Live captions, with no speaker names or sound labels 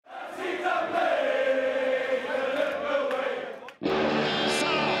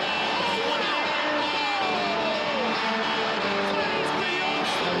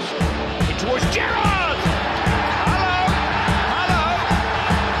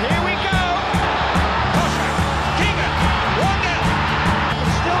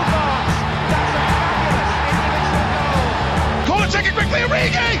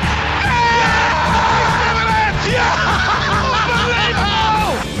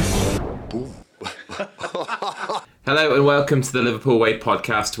Hello and welcome to the Liverpool Way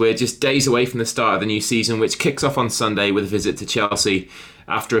podcast. We're just days away from the start of the new season, which kicks off on Sunday with a visit to Chelsea.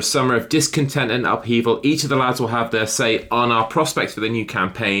 After a summer of discontent and upheaval, each of the lads will have their say on our prospects for the new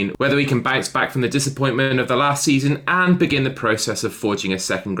campaign, whether we can bounce back from the disappointment of the last season and begin the process of forging a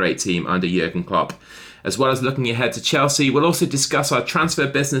second-grade team under Jurgen Klopp. As well as looking ahead to Chelsea, we'll also discuss our transfer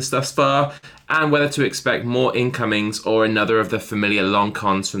business thus far and whether to expect more incomings or another of the familiar long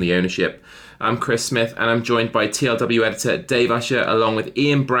cons from the ownership. I'm Chris Smith and I'm joined by TLW editor Dave Usher along with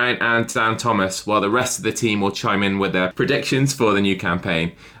Ian Brown and Dan Thomas, while the rest of the team will chime in with their predictions for the new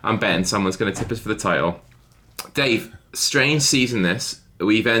campaign. I'm Ben, someone's going to tip us for the title. Dave, strange season this.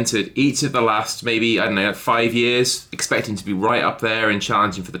 We've entered each of the last, 5 years, expecting to be right up there and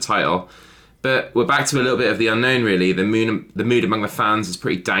challenging for the title. But we're back to a little bit of the unknown, really. The mood among the fans is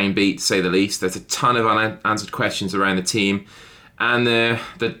pretty downbeat, to say the least. There's a ton of unanswered questions around the team and the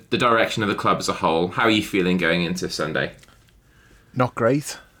direction of the club as a whole. How are you feeling going into Sunday? Not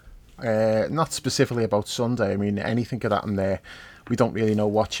great. Not specifically about Sunday. I mean, anything could happen there. We don't really know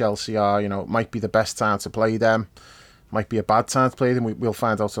what Chelsea are. You know, it might be the best time to play them. Might be a bad time to play them. We'll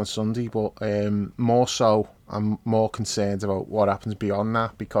find out on Sunday. But more so, I'm more concerned about what happens beyond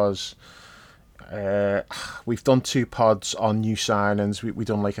that, because we've done 2 pods on new signings. We've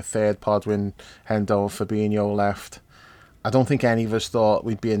done like a 3rd pod when Hendo and Fabinho left. I don't think any of us thought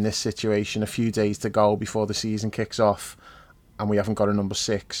we'd be in this situation a few days to go before the season kicks off and we haven't got a number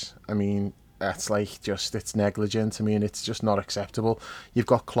 6. I mean, that's it's negligent. I mean, it's just not acceptable. You've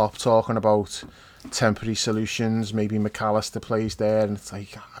got Klopp talking about temporary solutions, maybe McAllister plays there, and it's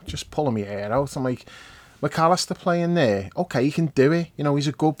like, I'm just pulling my hair out. I'm like, McAllister playing there, okay, he can do it. You know, he's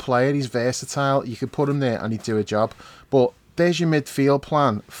a good player, he's versatile. You could put him there and he'd do a job. But there's your midfield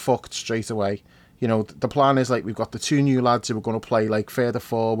plan fucked straight away. You know, the plan is like, we've got the 2 new lads who are going to play like further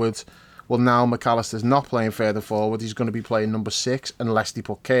forward. Well, now McAllister's not playing further forward. He's going to be playing number 6 unless they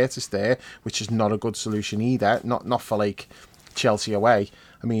put Curtis there, which is not a good solution either. Not for like Chelsea away.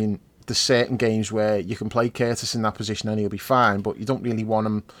 I mean, there's certain games where you can play Curtis in that position and he'll be fine, but you don't really want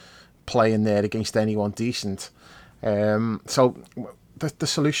him playing there against anyone decent. So the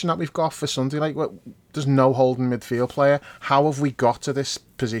solution that we've got for Sunday, like, there's no holding midfield player. How have we got to this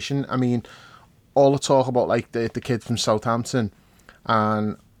position? I mean, all the talk about like the kid from Southampton,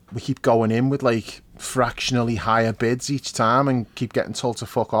 and we keep going in with like fractionally higher bids each time and keep getting told to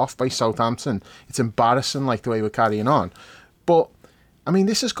fuck off by Southampton. It's embarrassing, like, the way we're carrying on. But I mean,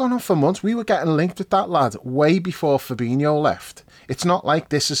 this has gone on for months. We were getting linked with that lad way before Fabinho left. It's not like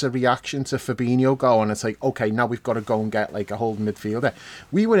this is a reaction to Fabinho going. It's like, okay, now we've got to go and get like a holding midfielder.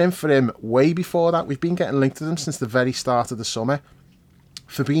 We were in for him way before that. We've been getting linked to him since the very start of the summer.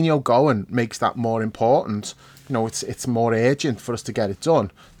 Fabinho going makes that more important. You know, it's more urgent for us to get it done.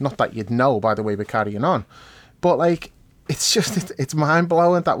 Not that you'd know by the way we're carrying on. But like, it's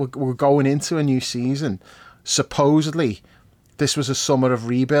mind-blowing that we're going into a new season. Supposedly, this was a summer of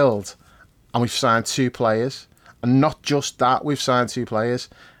rebuild and we've signed 2 players. And not just that, we've signed 2 players.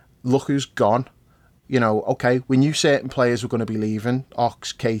 Look who's gone. You know, okay, we knew certain players were going to be leaving.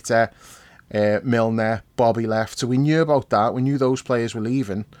 Ox, Keita, Milner, Bobby left. So we knew about that. We knew those players were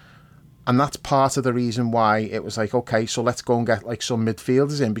leaving. And that's part of the reason why it was like, okay, so let's go and get like some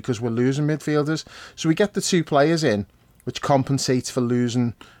midfielders in, because we're losing midfielders. So we get the 2 players in, which compensates for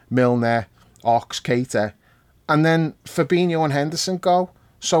losing Milner, Ox, Keita. And then Fabinho and Henderson go.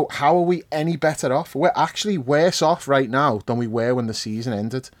 So how are we any better off? We're actually worse off right now than we were when the season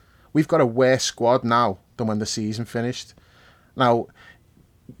ended. We've got a worse squad now than when the season finished. Now,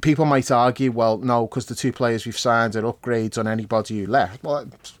 people might argue, well, no, because the 2 players we've signed are upgrades on anybody who left. Well,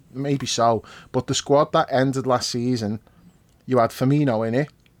 maybe so. But the squad that ended last season, you had Firmino in it,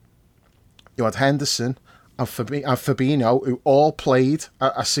 you had Henderson and Fabinho, who all played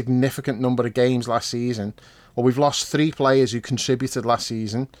a significant number of games last season. Well, we've lost 3 players who contributed last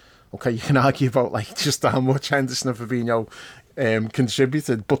season. Okay, you can argue about like just how much Henderson and Fabinho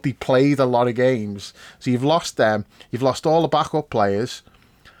contributed, but they played a lot of games. So you've lost them. You've lost all the backup players.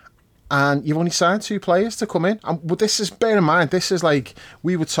 And you've only signed 2 players to come in. And this is, bear in mind, this is like,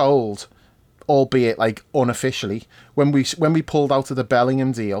 we were told, albeit like unofficially, when we pulled out of the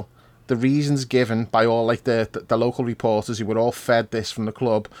Bellingham deal, the reasons given by all like the local reporters who were all fed this from the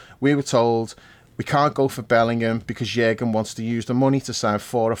club, we were told, we can't go for Bellingham because Jurgen wants to use the money to sign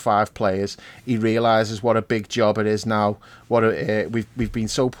 4 or 5 players. He realises what a big job it is now. We've been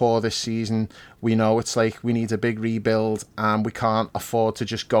so poor this season. We know it's like we need a big rebuild and we can't afford to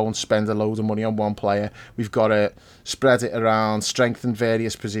just go and spend a load of money on one player. We've got to spread it around, strengthen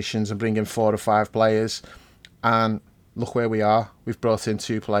various positions and bring in 4 or 5 players. And look where we are. We've brought in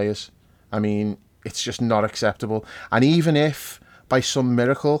 2 players. I mean, it's just not acceptable. And even if by some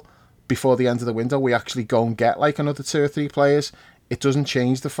miracle before the end of the window we actually go and get like another 2 or 3 players, it doesn't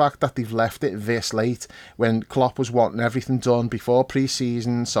change the fact that they've left it this late when Klopp was wanting everything done before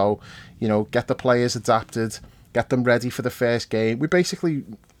pre-season. So, you know, get the players adapted, get them ready for the first game. We basically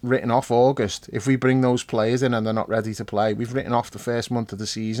written off August. If we bring those players in and they're not ready to play, we've written off the first month of the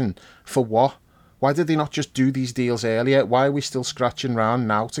season. For what? Why did they not just do these deals earlier? Why are we still scratching around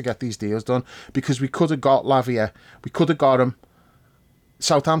now to get these deals done? Because we could have got Lavia. We could have got him.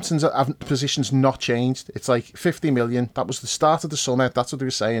 Southampton's position's not changed. It's like 50 million. That was the start of the summer. That's what they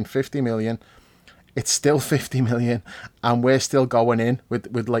were saying, 50 million. It's still 50 million, and we're still going in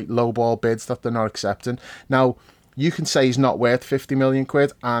with like low ball bids that they're not accepting. Now, you can say he's not worth 50 million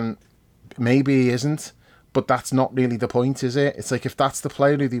quid, and maybe he isn't, but that's not really the point, is it? It's like, if that's the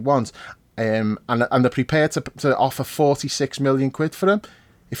player that he wants, and they're prepared to offer 46 million quid for him,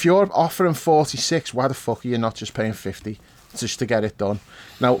 if you're offering 46, why the fuck are you not just paying 50? Just to get it done.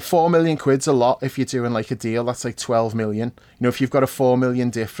 Now, 4 million quid's a lot if you're doing like a deal that's like 12 million. You know, if you've got a 4 million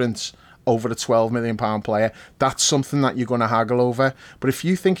difference over a 12 million pound player, that's something that you're going to haggle over. But if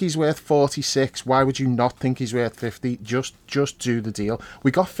you think he's worth 46, why would you not think he's worth 50? Just do the deal.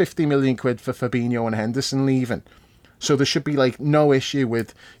 We got 50 million quid for Fabinho and Henderson leaving. So there should be like no issue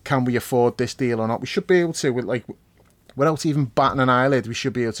with, can we afford this deal or not? We should be able to, with like, without even batting an eyelid, we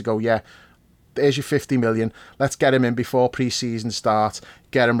should be able to go, yeah, there's your 50 million. Let's get him in before pre-season starts.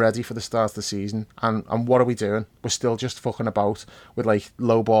 Get him ready for the start of the season. And what are we doing? We're still just fucking about with like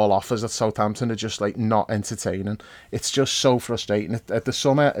low ball offers that Southampton are just like not entertaining. It's just so frustrating. The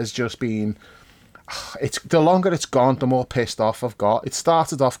summer has just been. It's the longer it's gone, the more pissed off I've got. It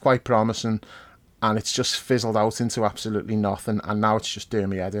started off quite promising, and it's just fizzled out into absolutely nothing. And now it's just doing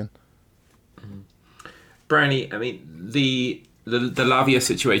me head in. Brownie, I mean, the Lavia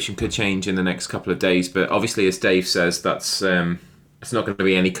situation could change in the next couple of days, but obviously, as Dave says, that's it's not going to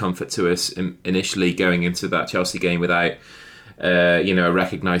be any comfort to us initially going into that Chelsea game without a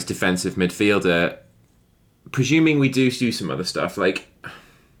recognised defensive midfielder. Presuming we do some other stuff, like,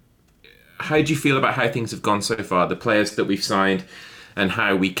 how do you feel about how things have gone so far, the players that we've signed, and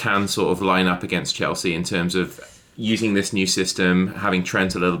how we can sort of line up against Chelsea in terms of using this new system, having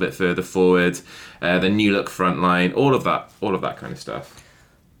Trent a little bit further forward, the new look front line, all of that kind of stuff?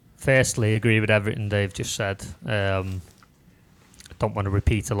 Firstly, agree with everything Dave just said. I don't want to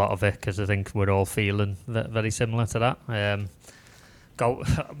repeat a lot of it because I think we're all feeling very similar to that.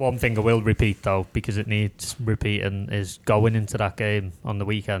 One thing I will repeat though, because it needs repeating, is going into that game on the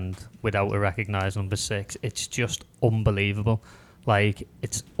weekend without a recognised number 6. It's just unbelievable. Like,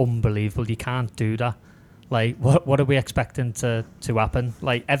 it's unbelievable. You can't do that. Like, what are we expecting to happen?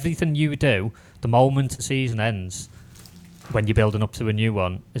 Like, everything you do, the moment the season ends, when you're building up to a new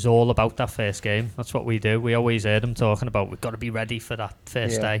one, is all about that first game. That's what we do. We always hear them talking about, we've got to be ready for that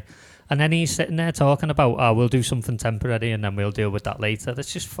first day. And then he's sitting there talking about, we'll do something temporary and then we'll deal with that later.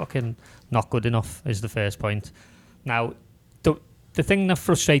 That's just fucking not good enough, is the first point. Now, the thing that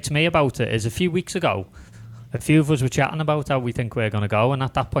frustrates me about it is, a few weeks ago, a few of us were chatting about how we think we're going to go, and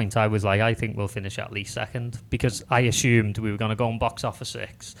at that point I was like, I think we'll finish at least second, because I assumed we were going to go and box off a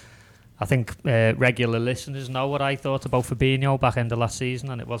 6. I think regular listeners know what I thought about Fabinho back end of last season,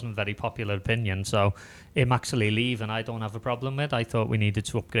 and it wasn't a very popular opinion, so him actually leaving I don't have a problem with. I thought we needed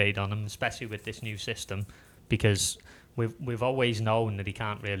to upgrade on him, especially with this new system, because we've always known that he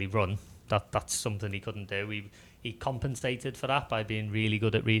can't really run. That's something he couldn't do. He compensated for that by being really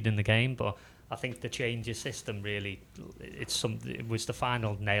good at reading the game, but I think the change of system really, it was the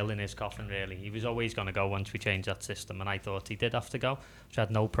final nail in his coffin, really. He was always going to go once we changed that system, and I thought he did have to go, which I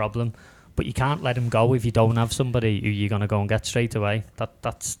had no problem. But you can't let him go if you don't have somebody who you're going to go and get straight away.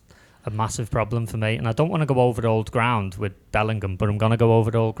 That's a massive problem for me. And I don't want to go over the old ground with Bellingham, but I'm going to go over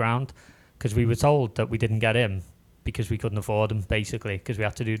the old ground, because we were told that we didn't get him because we couldn't afford him, basically, because we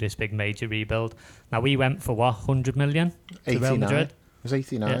had to do this big major rebuild. Now, we went for what, 100 million to Real Madrid? It was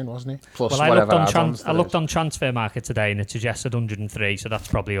 89, wasn't it? Plus well, whatever I looked on Transfer Market today and it suggested 103, so that's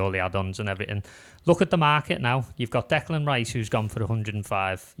probably all the add-ons and everything. Look at the market now. You've got Declan Rice, who's gone for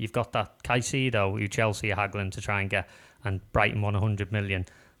 105. You've got that Caicedo, who Chelsea are haggling to try and get, and Brighton won 100 million.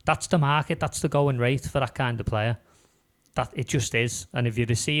 That's the market. That's the going rate for that kind of player. That it just is. And if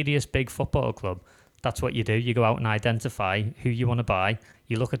you're a serious big football club, that's what you do. You go out and identify who you want to buy.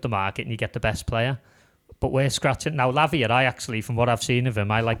 You look at the market and you get the best player. But we're scratching. Now, Lavia, I actually, from what I've seen of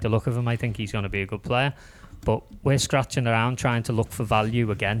him, I like the look of him. I think he's going to be a good player. But we're scratching around trying to look for value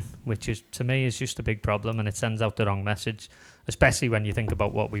again, which is, to me, is just a big problem, and it sends out the wrong message, especially when you think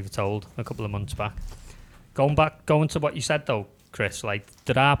about what we were told a couple of months back. Going to what you said, though, Chris. Like,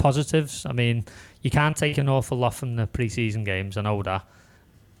 there are positives. I mean, you can't take an awful lot from the pre-season games, I know that.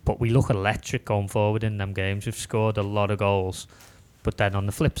 But we look electric going forward in them games. We've scored a lot of goals. But then on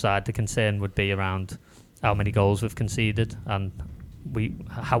the flip side, the concern would be around how many goals we've conceded and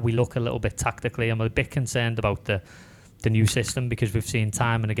how we look a little bit tactically. I'm a bit concerned about the new system, because we've seen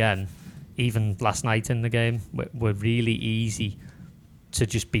time and again, even last night in the game, we're really easy to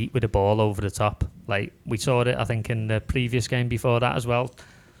just beat with the ball over the top. Like, we saw it, I think, in the previous game before that as well.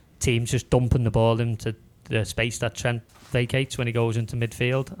 Teams just dumping the ball into the space that Trent vacates when he goes into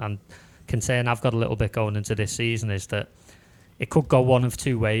midfield. And concern I've got a little bit going into this season is that it could go one of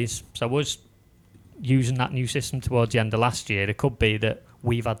two ways. So I was using that new system towards the end of last year. It could be that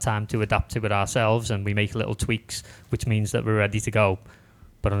we've had time to adapt to it ourselves and we make little tweaks, which means that we're ready to go.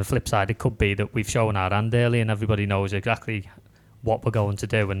 But on the flip side, it could be that we've shown our hand early and everybody knows exactly what we're going to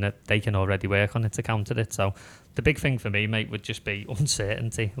do and that they can already work on it to counter it. So the big thing for me, mate, would just be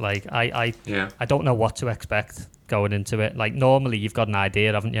uncertainty. Like, I don't know what to expect going into it. Like, normally you've got an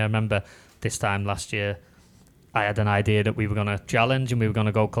idea, haven't you? I remember this time last year, I had an idea that we were going to challenge and we were going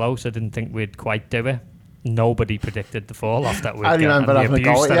to go close. I didn't think we'd quite do it. Nobody predicted the fall off that we'd I remember having a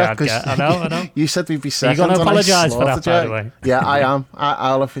go at you. I know. You said we'd be second. Are you going to apologise for that, by the way? Yeah, I am.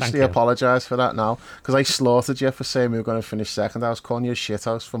 I'll officially apologise for that now, because I slaughtered you for saying we were going to finish second. I was calling you a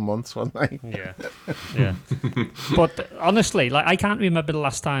shithouse for months, wasn't I? Yeah. But honestly, like, I can't remember the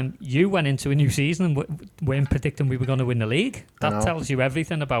last time you went into a new season and weren't predicting we were going to win the league. That tells you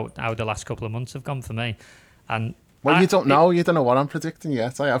everything about how the last couple of months have gone for me. And you don't know. You don't know what I'm predicting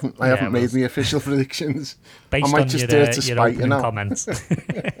yet. I haven't made my official predictions. Based I might on just do it to your spite you now. Comments.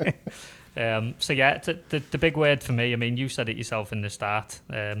 So yeah, the big word for me. I mean, you said it yourself in the start.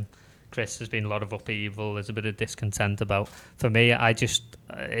 Chris, there's been a lot of upheaval. There's a bit of discontent about. For me,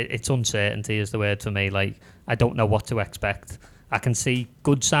 it's uncertainty is the word for me. Like, I don't know what to expect. I can see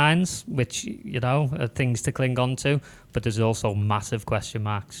good signs, which, are things to cling on to, but there's also massive question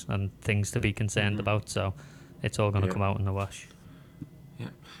marks and things to be concerned about. So it's all going to come out in the wash. Yeah.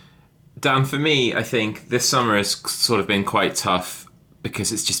 Dan, for me, I think this summer has sort of been quite tough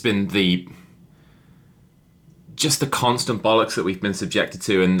because it's just been the constant bollocks that we've been subjected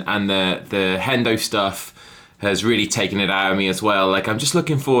to, and the Hendo stuff has really taken it out of me as well. Like, I'm just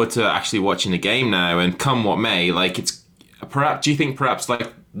looking forward to actually watching the game now, and come what may, like, it's perhaps. Do you think perhaps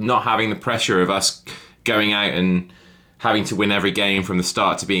like not having the pressure of us going out and having to win every game from the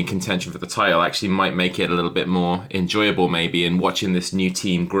start to be in contention for the title actually might make it a little bit more enjoyable, maybe, and watching this new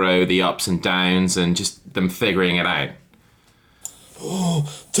team grow, the ups and downs, and just them figuring it out? Oh,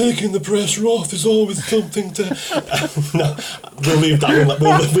 taking the pressure off is always something to. No, we'll leave that in.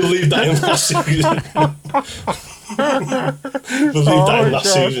 We'll leave that in last season. We'll leave that in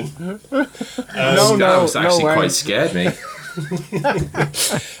last season. That was actually quite scared me.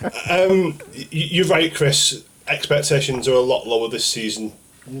 You're right, Chris. Expectations are a lot lower this season.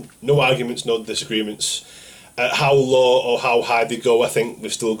 No arguments, no disagreements. How low or how high they go, I think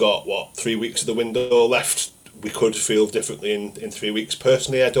we've still got 3 weeks of the window left. We could feel differently in 3 weeks.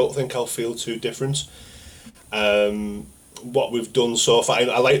 Personally, I don't think I'll feel too different. What we've done so far,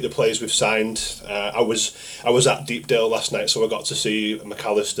 I like the players we've signed. I was at Deepdale last night, so I got to see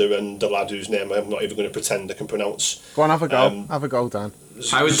McAllister and the lad whose name I'm not even going to pretend I can pronounce. Go on, have a go. Have a go, Dan.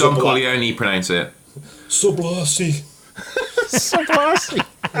 How would Don Corleone pronounce it? Sublasi. Sublasi.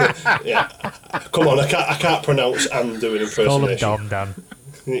 Yeah. Come on, I can't pronounce and do an impersonation. Call him Dom, Dan.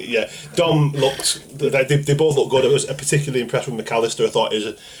 Yeah, Dom looked. They both looked good. I was particularly impressed with McAllister. I thought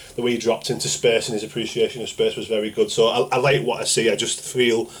the way he dropped into space and his appreciation of space was very good. So I like what I see. I just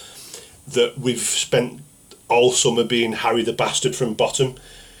feel that we've spent all summer being Harry the Bastard from bottom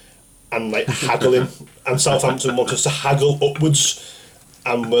and like haggling, and Southampton want us to haggle upwards,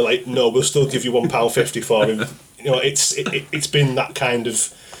 and we're like, no, we'll still give you £1.50 for him. It's been that kind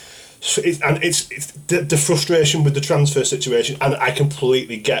of. It's the frustration with the transfer situation, and I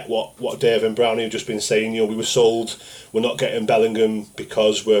completely get what Dave and Brownie have just been saying. We were sold, we're not getting Bellingham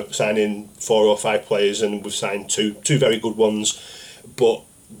because we're signing 4 or 5 players, and we've signed two very good ones, but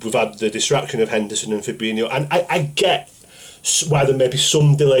we've had the distraction of Henderson and Fabinho, and I get why there may be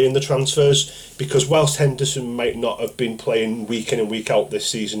some delay in the transfers, because whilst Henderson might not have been playing week in and week out this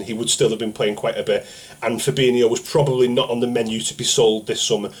season, he would still have been playing quite a bit, and Fabinho was probably not on the menu to be sold this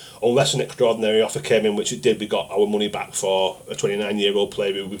summer unless an extraordinary offer came in, which it did. We got our money back for a 29-year-old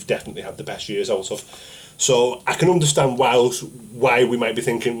player who we've definitely had the best years out of. So I can understand why we might be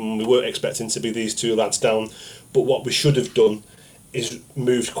thinking we weren't expecting to be these two lads down, but what we should have done is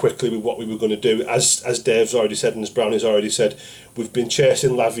moved quickly with what we were going to do. As Dave's already said and as Brownie's already said, we've been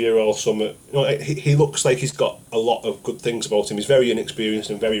chasing Lavia all summer. You know, he looks like he's got a lot of good things about him. He's very inexperienced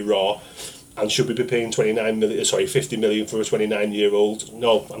and very raw. And should we be paying 50 million for a 29-year-old?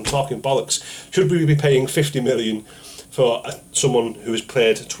 No, I'm talking bollocks. Should we be paying 50 million for someone who has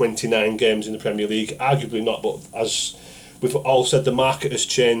played 29 games in the Premier League? Arguably not, but as we've all said, the market has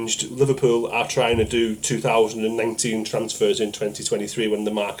changed. Liverpool are trying to do 2019 transfers in 2023 when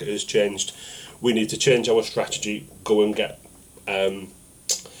the market has changed. We need to change our strategy, go and get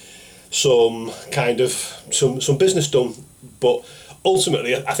some business done. But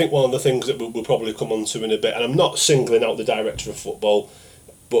ultimately, I think one of the things that we'll probably come on to in a bit, and I'm not singling out the director of football,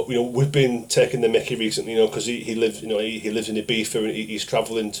 but we've been taking the mickey recently, because he lives in Ibiza and he's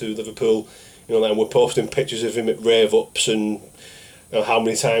travelling to Liverpool, and we're posting pictures of him at rave ups and how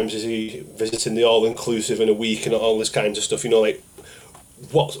many times is he visiting the all inclusive in a week and all this kinds of stuff.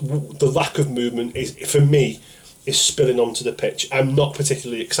 What the lack of movement is for me is spilling onto the pitch. I'm not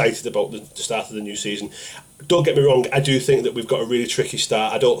particularly excited about the start of the new season. Don't get me wrong, I do think that we've got a really tricky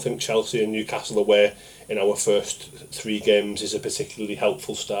start. I don't think Chelsea and Newcastle away in our first 3 games is a particularly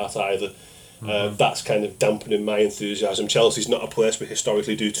helpful start either. That's kind of dampening my enthusiasm. Chelsea's not a place we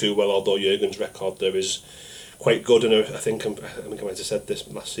historically do too well, although Jurgen's record there is quite good, and I think I might have said this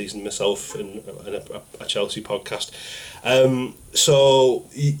last season myself in a Chelsea podcast. The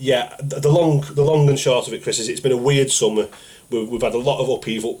long and short of it, Chris, is it's been a weird summer. We've had a lot of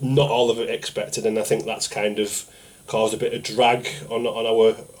upheaval, not all of it expected, and I think that's kind of caused a bit of drag on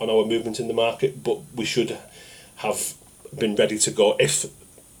our movement in the market. But we should have been ready to go if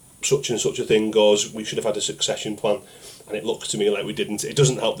such and such a thing goes. We should have had a succession plan, and it looks to me like we didn't. It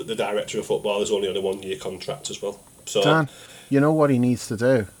doesn't help that the director of football is only on a 1-year contract as well. So Dan, you know what he needs to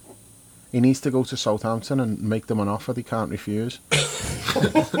do? He needs to go to Southampton and make them an offer they can't refuse.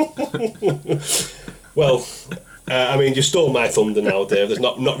 Well, you stole my thunder now, Dave. There's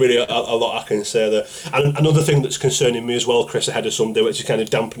not really a lot I can say there. And another thing that's concerning me as well, Chris, ahead of Sunday, which is kind of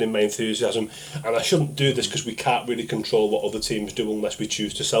dampening my enthusiasm, and I shouldn't do this because we can't really control what other teams do unless we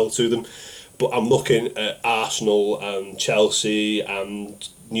choose to sell to them, but I'm looking at Arsenal and Chelsea and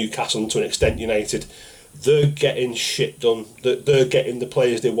Newcastle, and to an extent United. They're getting shit done. They're getting the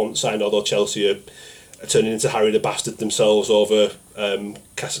players they want signed, although Chelsea are turning into Harry the Bastard themselves over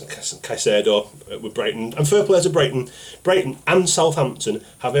Caicedo with Brighton. And fair play to Brighton. Brighton and Southampton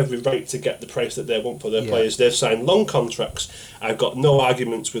have every right to get the price that they want for their players. They've signed long contracts. I've got no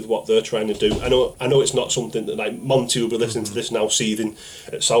arguments with what they're trying to do. I know it's not something that Monty will be listening to this now, seething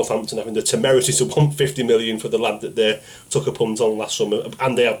at Southampton, having the temerity to want 50 million for the lad that they took a punt on last summer,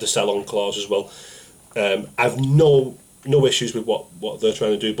 and they have the sell-on clause as well. I've no issues with what they're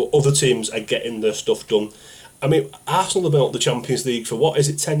trying to do, but other teams are getting their stuff done. Arsenal have been out of the Champions League for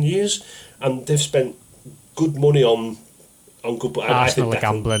 10 years, and they've spent good money on good. Arsenal are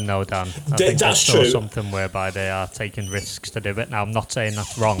gambling now, Dan. I think that's true. True. Something whereby they are taking risks to do it. Now, I'm not saying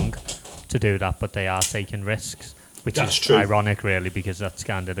that's wrong to do that, but they are taking risks, which is true. Ironic, really, because that's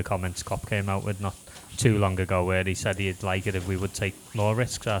kind of the comments Klopp came out with not too long ago, where he said he'd like it if we would take more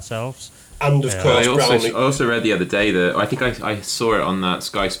risks ourselves. And of course, I also read the other day that I think I saw it on that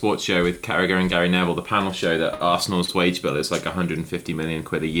Sky Sports show with Carragher and Gary Neville, the panel show, that Arsenal's wage bill is like 150 million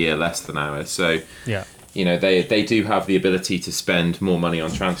quid a year less than ours. So, they do have the ability to spend more money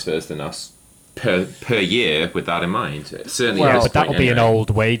on transfers than us per year with that in mind. It certainly but that'll be an old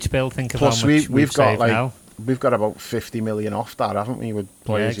wage bill. Think of how much we've got now. We've got about 50 million off that, haven't we, with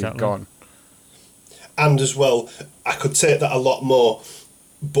players who've gone. And as well, I could take that a lot more.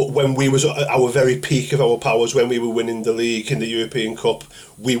 But when we was at our very peak of our powers, when we were winning the league in the European Cup,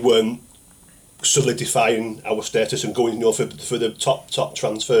 we weren't solidifying our status and going for the top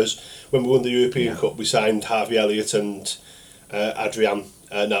transfers. When we won the European Cup, we signed Harvey Elliott and Adrian.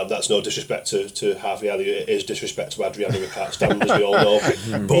 Now, that's no disrespect to Harvey Elliott. It is disrespect to Adrian, who we can't stand, as we all know.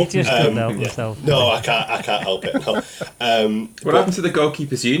 But, he just couldn't help himself. No, I can't help it. No. What happened to the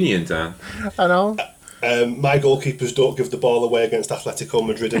goalkeepers' union, Dan? I know. My goalkeepers don't give the ball away against Atletico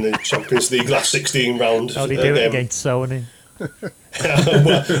Madrid in the Champions League last 16 round. How do you do it against Sony?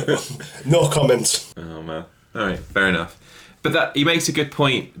 No comments. Oh man! All right, fair enough. But he makes a good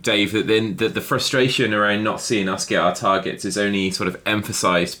point, Dave. That then the frustration around not seeing us get our targets is only sort of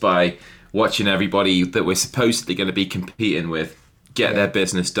emphasised by watching everybody that we're supposedly going to be competing with get their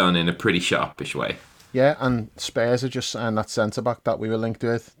business done in a pretty sharpish way. Yeah, and Spurs are just signed that centre back that we were linked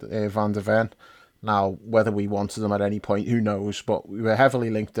with, Van der Ven. Now, whether we wanted him at any point, who knows? But we were heavily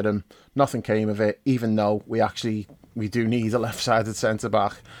linked to him. Nothing came of it, even though we actually we do need a left-sided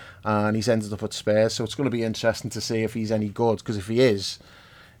centre-back, and he's ended up at Spurs, so it's going to be interesting to see if he's any good, because if he is,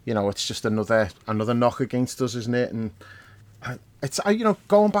 it's just another knock against us, isn't it? And it's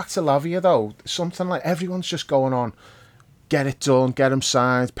going back to Lavia though, something like everyone's just going on, get it done, get him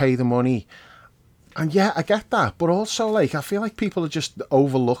signed, pay the money. And yeah, I get that, but also like I feel like people are just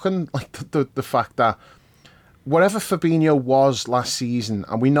overlooking like the fact that whatever Fabinho was last season,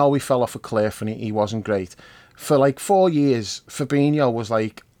 and we know he fell off a cliff and he wasn't great, for like 4 years, Fabinho was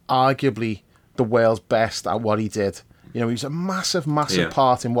like arguably the world's best at what he did. He was a massive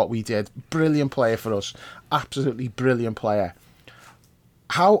part in what we did. Brilliant player for us. Absolutely brilliant player.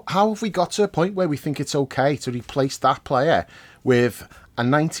 How have we got to a point where we think it's okay to replace that player with a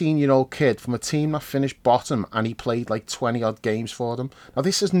 19-year-old kid from a team that finished bottom and he played like 20-odd games for them? Now,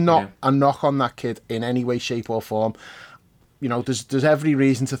 this is not a knock on that kid in any way, shape or form. There's every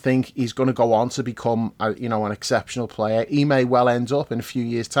reason to think he's going to go on to become an exceptional player. He may well end up in a few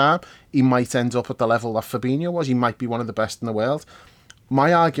years' time. He might end up at the level that Fabinho was. He might be one of the best in the world.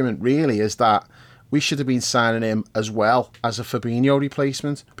 My argument really is that we should have been signing him as well as a Fabinho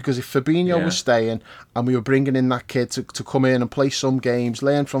replacement, because if Fabinho was staying and we were bringing in that kid to come in and play some games,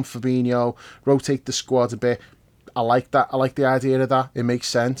 learn from Fabinho, rotate the squad a bit, I like that. I like the idea of that. It makes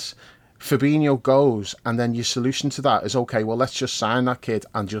sense. Fabinho goes, and then your solution to that is, okay, well, let's just sign that kid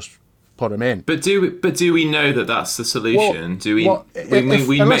and just put him in. But do we know that that's the solution?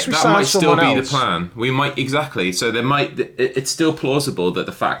 That might still be the plan. We might, exactly. So it's still plausible that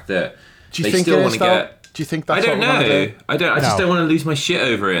the fact that do you think still want to get. Do you think that's I don't know. I just don't want to lose my shit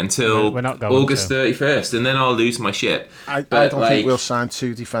over it until August 31st, and then I'll lose my shit. I don't think we'll sign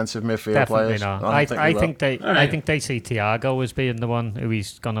 2 defensive midfield players. Not. I think they see Thiago as being the one who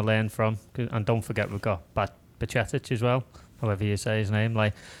he's going to learn from, and don't forget we've got Bacetic as well, however you say his name.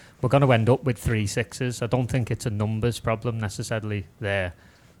 Like, we're going to end up with 3 6s. I don't think it's a numbers problem necessarily there.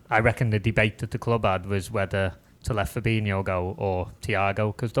 I reckon the debate that the club had was whether to let Fabinho go or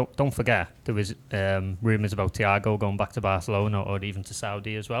Thiago, because don't forget there was rumours about Thiago going back to Barcelona or even to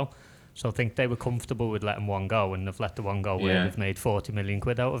Saudi as well. So I think they were comfortable with letting one go, and they've let the one go where they've made 40 million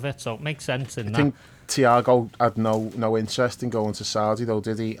quid out of it. So it makes sense in that. I think Thiago had no interest in going to Saudi though,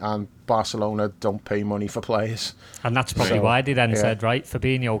 did he? And Barcelona don't pay money for players. And that's probably why they then said, right,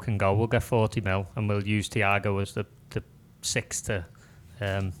 Fabinho can go, we'll get 40 mil and we'll use Thiago as the 6 to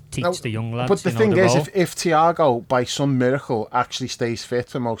teach the young lads. But the thing is, if Thiago by some miracle actually stays fit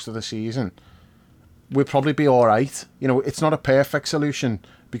for most of the season, we'll probably be all right. It's not a perfect solution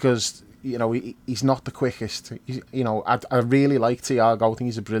because he's not the quickest. I really like Thiago. I think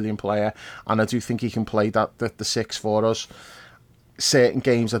he's a brilliant player, and I do think he can play the 6 for us. Certain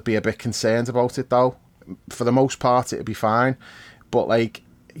games I'd be a bit concerned about it though. For the most part, it'd be fine. But like,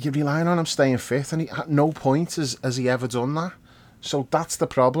 you're relying on him staying fit, and at no point has he ever done that. So that's the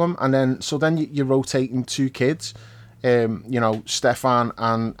problem. And then you're rotating 2 kids, Stefan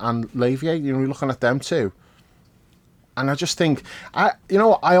and Lavier. You're looking at them too. And I just think, I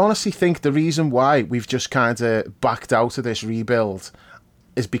honestly think the reason why we've just kind of backed out of this rebuild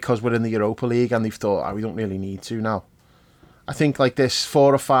is because we're in the Europa League and they've thought, we don't really need to now. I think like this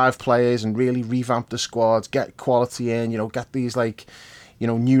 4 or 5 players and really revamp the squad, get quality in, get these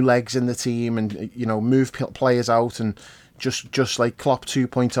new legs in the team and, move players out and just like Klopp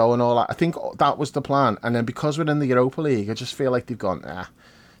 2.0 and all that. I think that was the plan. And then because we're in the Europa League, I just feel like they've gone,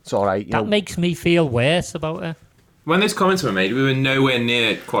 it's all right. That makes me feel worse about it. When those comments were made, we were nowhere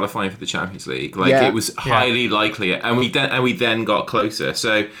near qualifying for the Champions League. It was highly likely, and we then got closer.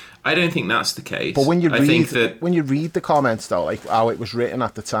 So I don't think that's the case. But when you read the comments though, like how it was written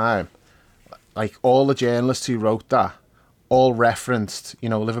at the time, like all the journalists who wrote that all referenced,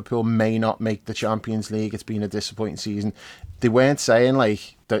 Liverpool may not make the Champions League. It's been a disappointing season. They weren't saying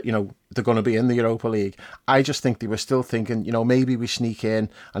like that, they're going to be in the Europa League. I just think they were still thinking, maybe we sneak in,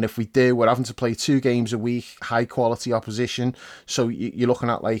 and if we do, we're having to play 2 games a week, high quality opposition. So you're looking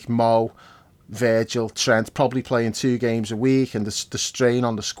at like Mo, Virgil, Trent probably playing 2 games a week, and the strain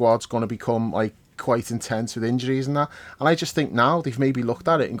on the squad's going to become like quite intense with injuries and that. And I just think now they've maybe looked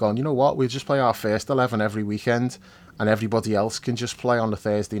at it and gone, you know what, we'll just play our first 11 every weekend, and everybody else can just play on the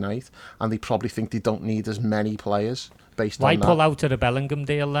Thursday night. And they probably think they don't need as many players based on that. Why pull out of the Bellingham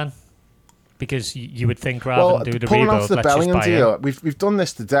deal then? Because you would think rather than do the rebuild, pulling out the Bellingham deal, him. We've done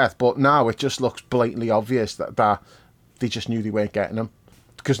this to death, but now it just looks blatantly obvious that they just knew they weren't getting him.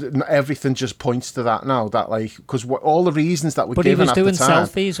 Because everything just points to that now. That because all the reasons that were given at the time. But he was doing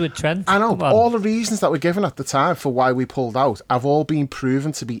selfies with Trent. I know. All the reasons that were given at the time for why we pulled out have all been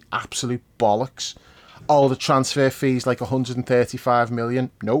proven to be absolute bollocks. All the transfer fees, like 135 million.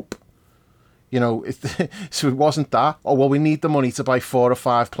 Nope. So it wasn't that. Oh, well, we need the money to buy 4 or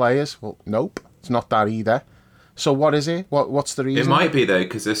 5 players. Well, nope, it's not that either. So what is it? What's the reason? It might be, though,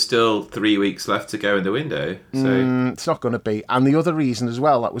 because there's still 3 weeks left to go in the window. So It's not going to be. And the other reason as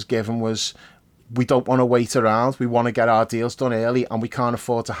well that was given was we don't want to wait around. We want to get our deals done early, and we can't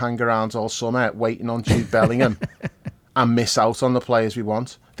afford to hang around all summer waiting on Jude Bellingham and miss out on the players we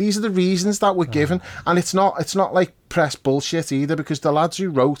want. These are the reasons that were given. And it's not like press bullshit either, because the lads who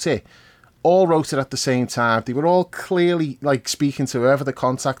wrote it all wrote it at the same time. They were all clearly speaking to whoever the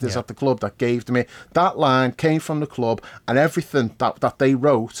contact is at the club that gave them it. That line came from the club, and everything that they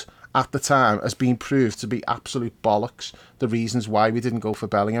wrote at the time has been proved to be absolute bollocks, the reasons why we didn't go for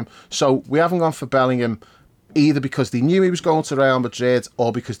Bellingham. So we haven't gone for Bellingham either because they knew he was going to Real Madrid,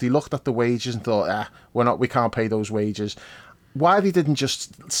 or because they looked at the wages and thought, we can't pay those wages. Why they didn't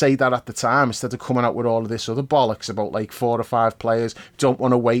just say that at the time instead of coming out with all of this other bollocks about 4 or 5 players, don't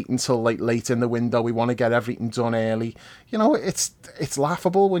want to wait until late in the window, we want to get everything done early. It's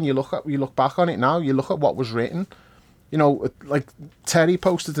laughable when you look back on it now. You look at what was written. Terry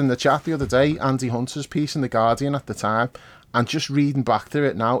posted in the chat the other day Andy Hunter's piece in The Guardian at the time, and just reading back through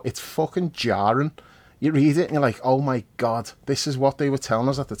it now, it's fucking jarring. You read it and you're like, oh my God, this is what they were telling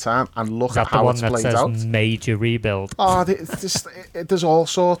us at the time, and look at how it's played out. Major rebuild. Oh, there's all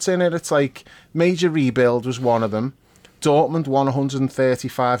sorts in it. It's like major rebuild was one of them. Dortmund won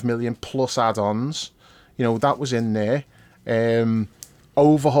 135 million plus add-ons. That was in there.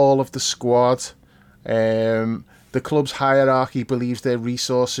 Overhaul of the squad. The club's hierarchy believes their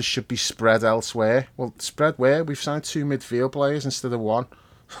resources should be spread elsewhere. Well, spread where? We've signed 2 midfield players instead of 1.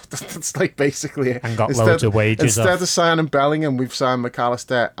 That's basically it. And got loads of wages Instead of signing Bellingham, we've signed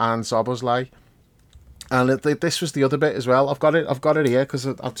McAllister and Szoboszlai. And this was the other bit as well. I've got it here because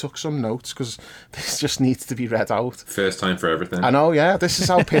I took some notes, because this just needs to be read out. First time for everything. I know, yeah. This is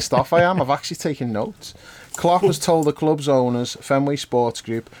how pissed off I am. I've actually taken notes. Klopp has told the club's owners, Fenway Sports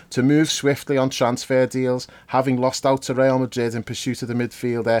Group, to move swiftly on transfer deals, having lost out to Real Madrid in pursuit of the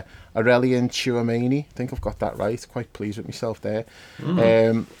midfielder Aurelien Tchouameni. I think I've got that right. Quite pleased with myself there.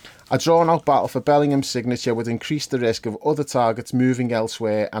 A drawn-out battle for Bellingham's signature would increase the risk of other targets moving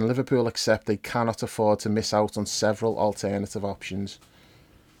elsewhere, and Liverpool accept they cannot afford to miss out on several alternative options.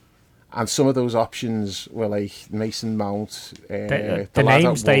 And some of those options were Mason Mount, the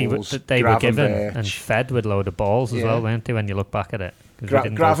names they were given and fed with a load of balls as well, weren't they, when you look back at it?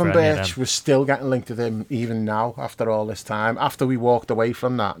 Gravenberch was still getting linked to them even now after all this time. After we walked away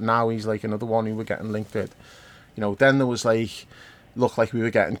from that, now he's another one who we're getting linked with. Then there was looked like we were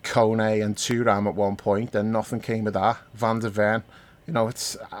getting Kone and Thuram at one point, then nothing came of that. Van der Ven.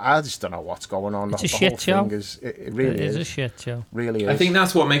 I just don't know what's going on. It's a shit show. It really is a shit show. Really is. I think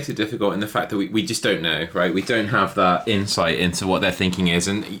that's what makes it difficult, in the fact that we just don't know, right? We don't have that insight into what their thinking is,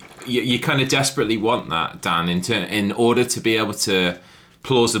 and you kind of desperately want that, Dan, in order to be able to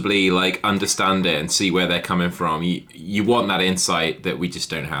plausibly understand it and see where they're coming from. You want that insight that we just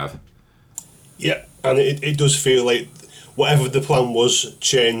don't have. Yeah, and it does feel like whatever the plan was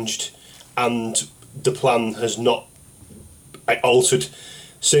changed, and the plan has not altered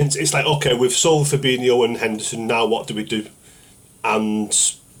since. It's okay, we've sold Fabinho and Henderson, now what do we do? And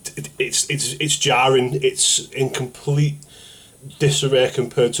it's jarring. It's in complete disarray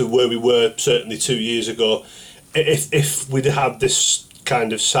compared to where we were certainly 2 years ago. If we'd had this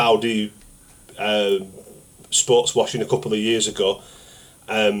kind of Saudi sports washing a couple of years ago,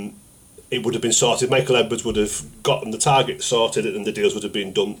 it would have been sorted. Michael Edwards would have gotten the target sorted, and the deals would have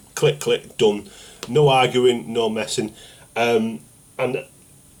been done. Click, click, done. No arguing, no messing. And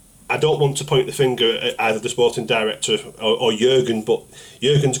I don't want to point the finger at either the sporting director or Jurgen, but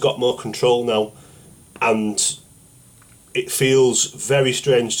Jurgen's got more control now, and it feels very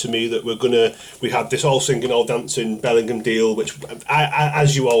strange to me that we had this all singing, all dancing Bellingham deal, which I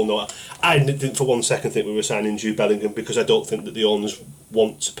as you all know, I didn't for one second think we were signing Jude Bellingham, because I don't think that the owners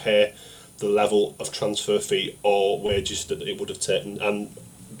want to pay the level of transfer fee or wages that it would have taken, and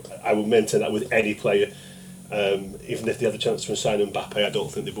I would maintain that with any player. Even if they had the chance to sign Mbappe, I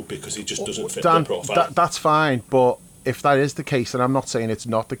don't think they would, because he just doesn't fit their profile. That's fine, but if that is the case, and I'm not saying it's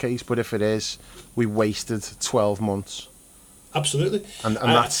not the case, but if it is, we wasted 12 months. Absolutely. And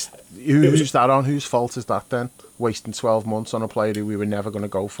that's who's that on? Whose fault is that then? Wasting 12 months on a player who we were never going to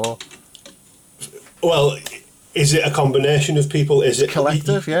go for. Well, is it a combination of people? Is it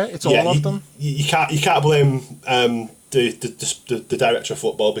collective? It's all of them. You can't blame the director of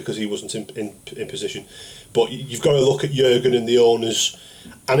football, because he wasn't in position. But you've got to look at Jurgen and the owners,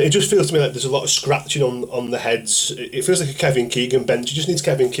 and it just feels to me like there's a lot of scratching on the heads. It feels like a Kevin Keegan bench. He just needs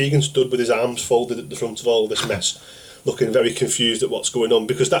Kevin Keegan stood with his arms folded at the front of all this mess, looking very confused at what's going on,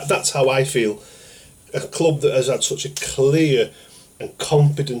 because that's how I feel. A club that has had such a clear and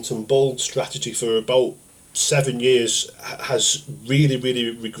confident and bold strategy for about 7 years has really,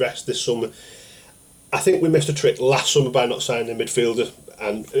 really regressed this summer. I think we missed a trick last summer by not signing a midfielder,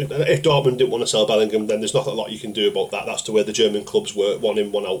 and if Dortmund didn't want to sell Bellingham, then there's not a lot you can do about that. That's the way the German clubs work, one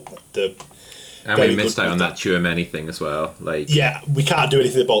in, one out. And we missed out on that Tchouaméni thing as well. Yeah, we can't do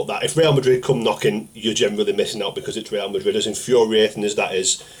anything about that. If Real Madrid come knocking, you're generally missing out because it's Real Madrid. As infuriating as that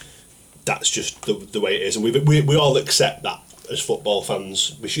is, that's just the way it is, and we all accept that as football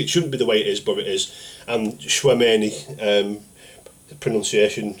fans. It shouldn't be the way it is, but it is. And Schmadtke,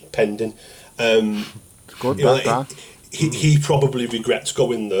 pronunciation pending. Good, he probably regrets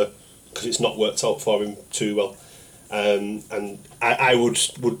going there because it's not worked out for him too well. And I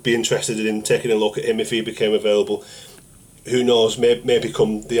would be interested in taking a look at him if he became available. Who knows? Maybe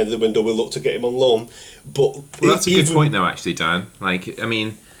come the end of the window we'll look to get him on loan. But that's a good point, though. Actually, Dan.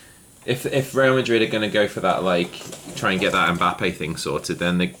 If Real Madrid are going to go for that, try and get that Mbappe thing sorted,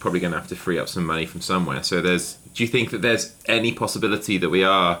 then they're probably going to have to free up some money from somewhere. So do you think that there's any possibility that we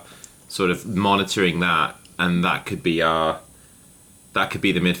are sort of monitoring that, and that could be the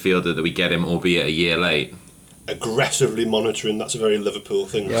midfielder that we get him, albeit a year late? Aggressively monitoring, that's a very Liverpool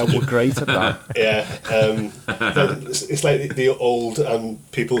thing. Yeah, we're great at that. Yeah, it's like the old,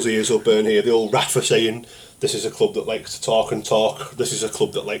 and people's ears will burn here, the old Rafa saying, this is a club that likes to talk and talk, this is a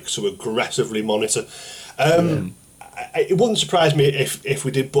club that likes to aggressively monitor. It wouldn't surprise me if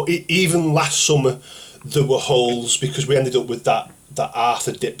we did, but even last summer there were holes, because we ended up with that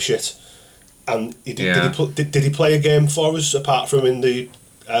Arthur dipshit, and did he play a game for us apart from in the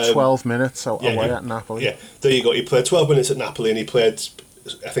 12 minutes away at Napoli? Yeah, there you go. He played 12 minutes at Napoli, and he played,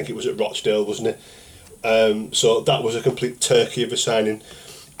 I think it was at Rochdale, wasn't it? So that was a complete turkey of a signing.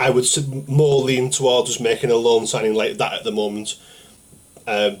 I would more lean towards us making a loan signing like that at the moment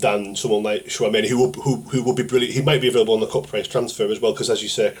than someone like Tchouaméni, who would be brilliant. He might be available on the cut price transfer as well, because as you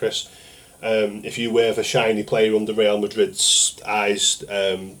say, Chris, if you wave a shiny player under Real Madrid's eyes,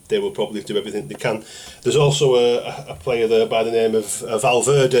 they will probably do everything they can. There's also a player there by the name of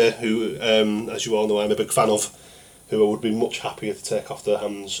Valverde, who, as you all know, I'm a big fan of, who I would be much happier to take off their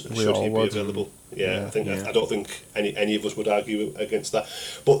hands should he be available. Yeah, I don't think any of us would argue against that.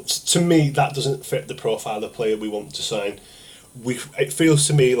 But to me, that doesn't fit the profile of player we want to sign. It feels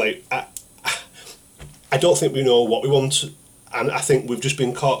to me like I don't think we know what we want, and I think we've just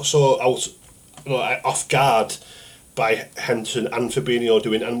been caught so off guard by Henderson and Fabinho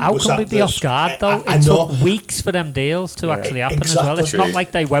doing. And how can we be off guard though? It took weeks for them deals to actually happen as well. It's not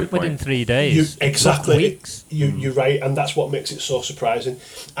like they went within 3 days. Exactly. Weeks. You're right, and that's what makes it so surprising.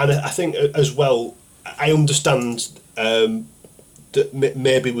 And I think as well, I understand that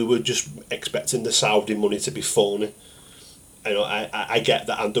maybe we were just expecting the Saudi money to be phony. I get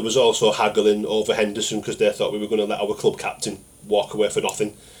that, and there was also haggling over Henderson because they thought we were going to let our club captain walk away for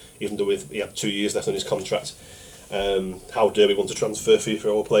nothing, even though he had 2 years left on his contract. How dare we want a transfer fee for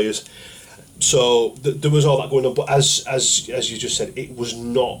our players? So there was all that going on, but as you just said, it was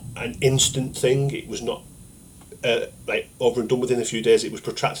not an instant thing. It was not over and done within a few days. It was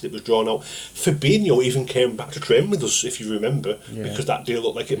protracted. It was drawn out. Fabinho even came back to train with us, if you remember, because that deal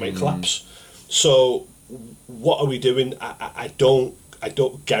looked like it might collapse. So what are we doing? I don't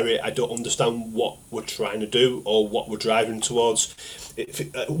get it. I don't understand what we're trying to do or what we're driving towards.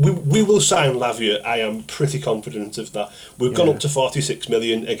 We will sign Lavia. I am pretty confident of that. We've gone up to 46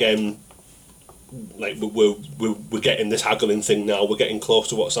 million again. Like we're getting this haggling thing now. We're getting close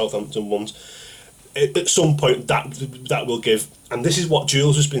to what Southampton wants. At some point, that will give. And this is what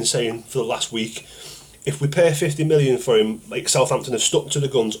Jules has been saying for the last week. If we pay 50 million for him, like Southampton have stuck to the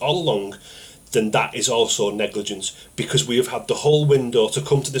guns all along, then that is also negligence, because we have had the whole window to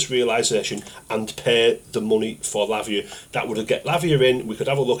come to this realisation and pay the money for Lavia. That would have get Lavia in, we could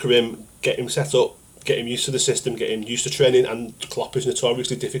have a look at him, get him set up, get him used to the system, get him used to training, and Klopp is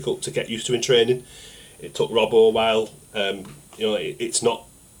notoriously difficult to get used to in training. It took Robbo a while, it's not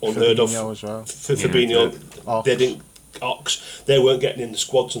unheard of. As well. For Fabinho, they weren't getting in the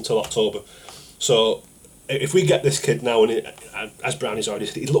squads until October. So if we get this kid now, and as Brownie's already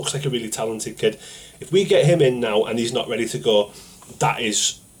said, he looks like a really talented kid. If we get him in now and he's not ready to go, that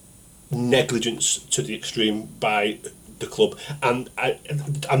is negligence to the extreme by the club. And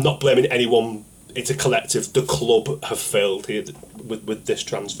I'm not blaming anyone. It's a collective. The club have failed here with this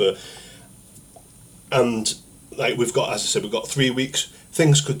transfer. And we've got 3 weeks.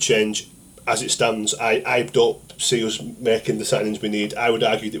 Things could change. As it stands, I don't see us making the signings we need. I would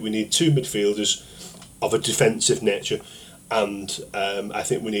argue that we need 2 midfielders of a defensive nature, and I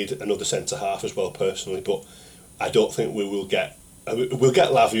think we need another centre half as well, personally. But I don't think we will get. We'll get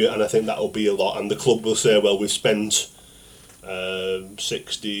Lavia, and I think that'll be a lot. And the club will say, well, we've spent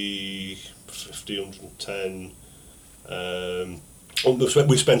 60, 50, 110.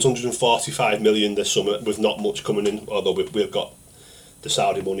 We've spent 145 million this summer with not much coming in, although we've got the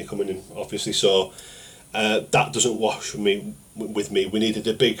Saudi money coming in, obviously. So that doesn't wash with me. We needed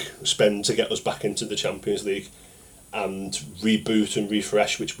a big spend to get us back into the Champions League and reboot and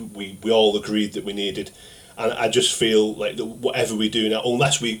refresh, which we all agreed that we needed. And I just feel like that whatever we do now,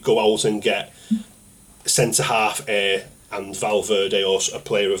 unless we go out and get centre-half A and Valverde or a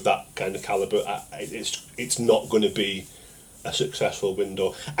player of that kind of calibre, it's not going to be a successful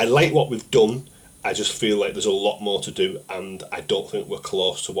window. I like what we've done. I just feel like there's a lot more to do, and I don't think we're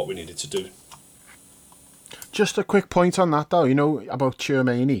close to what we needed to do. Just a quick point on that, though, about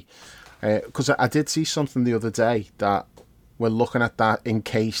Tchouaméni, because I did see something the other day that we're looking at that in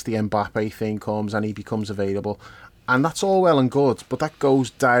case the Mbappe thing comes and he becomes available. And that's all well and good, but that goes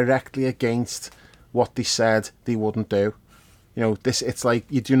directly against what they said they wouldn't do. It's like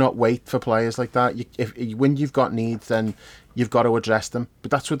you do not wait for players like that. When you've got needs, then you've got to address them. But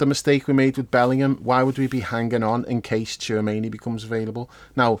that's what the mistake we made with Bellingham. Why would we be hanging on in case Tchouaméni becomes available?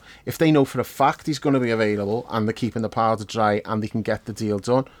 Now, if they know for a fact he's going to be available and they're keeping the powder dry and they can get the deal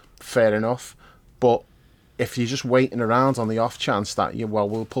done, fair enough. But if you're just waiting around on the off chance that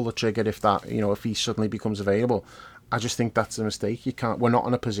we'll pull the trigger if he suddenly becomes available, I just think that's a mistake. We're not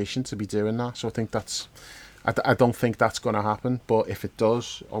in a position to be doing that. So I think I don't think that's going to happen. But if it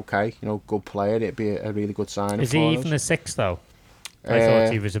does, okay, good player, it'd be a really good sign. Is he even a 6 though? I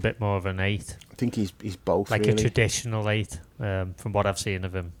thought he was a bit more of an 8. I think he's both, like really. A traditional 8, from what I've seen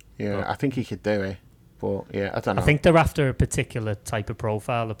of him. Yeah, I think he could do it. But yeah, I don't know. I think they're after a particular type of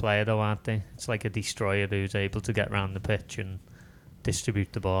profile of player, though, aren't they? It's like a destroyer who's able to get around the pitch and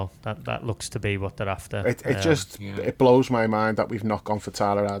distribute the ball. That looks to be what they're after. It blows my mind that we've not gone for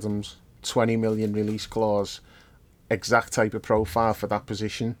Tyler Adams. 20 million release clause, exact type of profile for that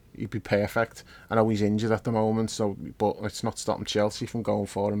position. He'd be perfect. I know he's injured at the moment, but it's not stopping Chelsea from going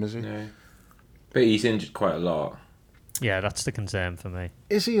for him, is it? No. But he's injured quite a lot. Yeah, that's the concern for me.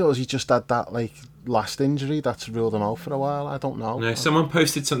 Is he, or has he just had that last injury that's ruled him out for a while? I don't know. No, someone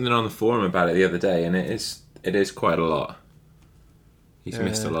posted something on the forum about it the other day, and it is quite a lot. He's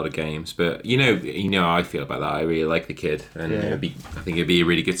missed a lot of games, but you know how I feel about that. I really like the kid, and I think it'd be a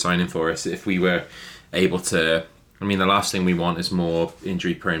really good signing for us if we were able to. I mean, the last thing we want is more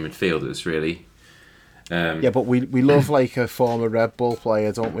injury-prone midfielders, really. But we love a former Red Bull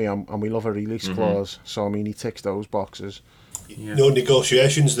player, don't we? And we love a release clause. So I mean, he ticks those boxes. Yeah. No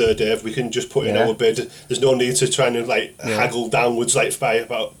negotiations there, Dave. We can just put in our bid. There's no need to try and haggle downwards by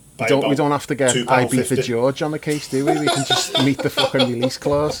about. We don't have to get IB for George on the case, do we? We can just meet the fucking release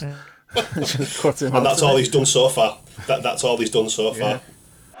clause. Just cut him. And that's all he's done so far. That's all he's done so far.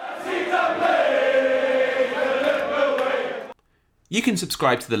 You can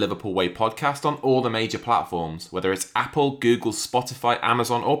subscribe to the Liverpool Way podcast on all the major platforms, whether it's Apple, Google, Spotify,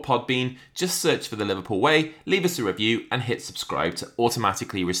 Amazon or Podbean. Just search for the Liverpool Way, leave us a review and hit subscribe to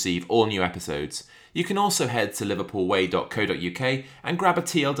automatically receive all new episodes. You can also head to liverpoolway.co.uk and grab a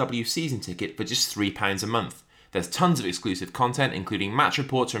TLW season ticket for just £3 a month. There's tons of exclusive content, including match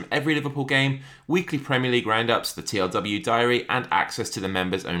reports from every Liverpool game, weekly Premier League roundups, the TLW diary and access to the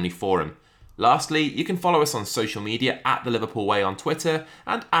members-only forum. Lastly, you can follow us on social media at The Liverpool Way on Twitter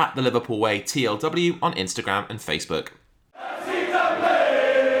and at The Liverpool Way TLW on Instagram and Facebook.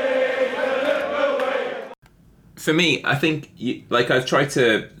 For me, I think, I've tried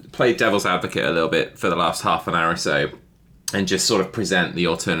to play devil's advocate a little bit for the last half an hour or so and just sort of present the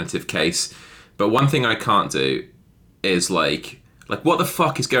alternative case. But one thing I can't do is what the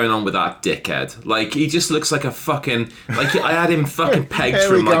fuck is going on with that dickhead? He just looks like a fucking... I had him fucking pegged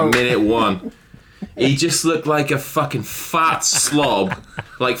from, minute one. He just looked like a fucking fat slob.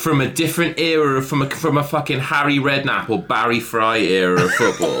 From a different era, from a fucking Harry Redknapp or Barry Fry era of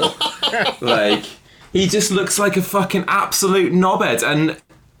football. He just looks like a fucking absolute knobhead. And,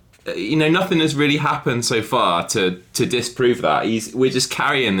 nothing has really happened so far to disprove that. We're just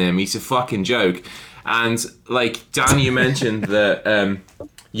carrying him. He's a fucking joke. And Dan, you mentioned that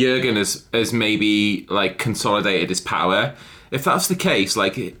Jurgen has maybe consolidated his power. If that's the case,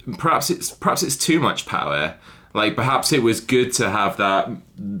 perhaps it's too much power. Perhaps it was good to have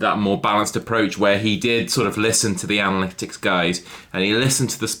that more balanced approach where he did sort of listen to the analytics guys and he listened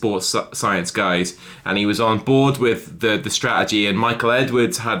to the sports science guys and he was on board with the strategy, and Michael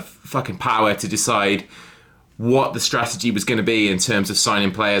Edwards had fucking power to decide what the strategy was going to be in terms of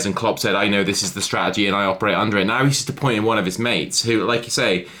signing players, and Klopp said, I know this is the strategy and I operate under it. Now he's just appointing one of his mates who, like you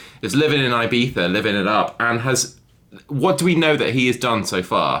say, is living in Ibiza, living it up, and has... What do we know that he has done so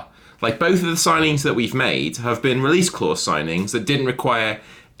far? Like, both of the signings that we've made have been release clause signings that didn't require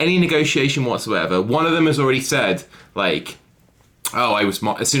any negotiation whatsoever. One of them has already said, like, oh,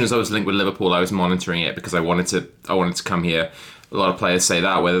 as soon as I was linked with Liverpool, I was monitoring it because I wanted to come here. A lot of players say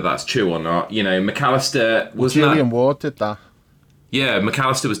that, whether that's true or not. You know, McAllister was... Julian Ward did that. Yeah,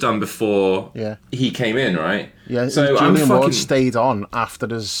 McAllister was done before he came in, right? Yeah, so Julian Ward stayed on after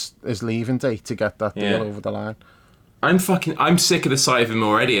his leaving date to get that deal over the line. I'm sick of the sight of him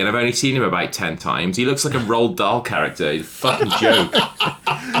already, and I've only seen him about 10 times. He looks like a Roald Dahl character. He's a fucking joke.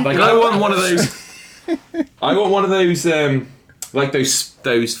 Like, I want one of those, like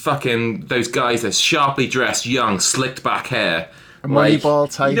those guys that's sharply dressed, young, slicked back hair. A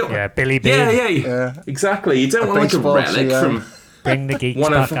Moneyball type. Billy Bean. Yeah, exactly. You don't want like a relic from Bring the geeks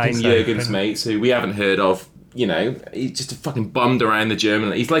one of back, fucking Jurgen's mates who we haven't heard of. You know, he's just fucking bummed around the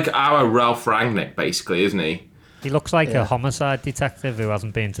German. He's like our Ralph Rangnick, basically, isn't he? He looks like a homicide detective who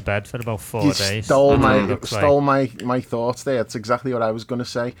hasn't been to bed for about 4 days. Stole my thoughts there. That's exactly what I was going to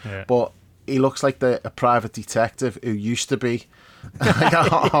say. Yeah. But he looks like a private detective who used to be like a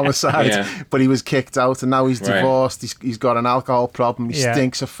homicide, but he was kicked out, and now he's divorced. He's got an alcohol problem. He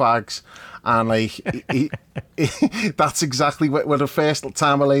stinks of fags, and like that's exactly when the first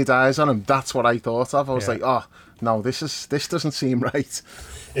time I laid eyes on him, that's what I thought of. I was like, oh no, this doesn't seem right.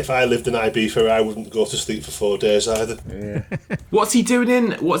 If I lived in Ibiza, I wouldn't go to sleep for 4 days either. Yeah. What's he doing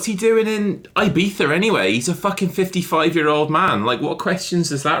in Ibiza anyway? He's a fucking 55-year-old man. Like, what questions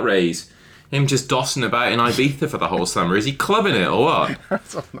does that raise? Him just dossing about in Ibiza for the whole summer. Is he clubbing it or what? I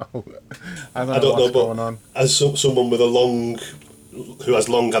don't know. I don't know what's going on. As someone with who has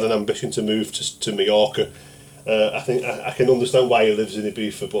long had an ambition to move to Mallorca, I think I can understand why he lives in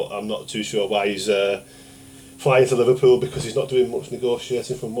Ibiza, but I'm not too sure why he's flying to Liverpool, because he's not doing much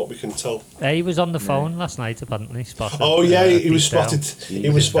negotiating from what we can tell. He was on the phone last night, apparently. Spotted, he was spotted. He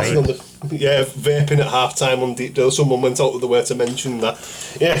was spotted on the vaping at half time on Deepdale. Someone went out of the way to mention that.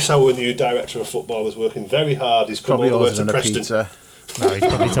 Yes, our new director of football is working very hard. He's come all the way to Preston. Pizza. No, he's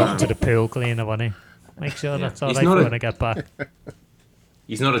probably talking to the pool cleaner, wasn't he? Make sure that's all right for when I get back.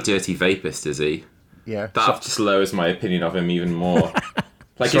 He's not a dirty vapist, is he? Yeah. That just lowers my opinion of him even more.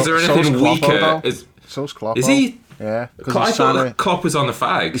 Like, is there anything weaker? So's Klopp. Is he? Yeah. I thought Klopp was on the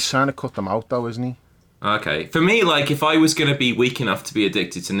fags. He's trying to cut them out, though, isn't he? Okay. For me, like, if I was going to be weak enough to be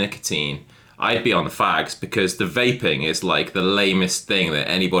addicted to nicotine, I'd be on the fags, because the vaping is, like, the lamest thing that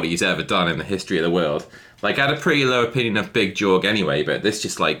anybody's ever done in the history of the world. Like, I had a pretty low opinion of Big Jorg anyway, but this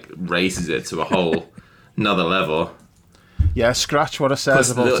just, like, raises it to a whole another level. Yeah, scratch what I said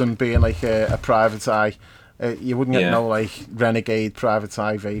about him being, like, a private eye. You wouldn't get no, like, renegade private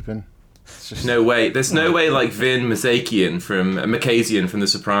eye vaping. Just... No way. There's no way, like, Vin Mazakian from The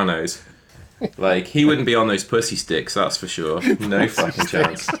Sopranos. Like, he wouldn't be on those pussy sticks, that's for sure. No fucking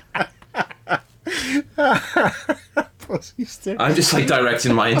chance. Pussy sticks. I'm just, like,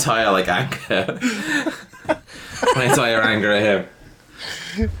 directing my entire, like, anger. My entire anger at him.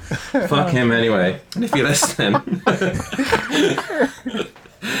 Fuck him anyway. And if you're listening.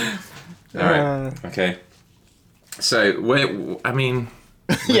 Alright, okay. So, where are we?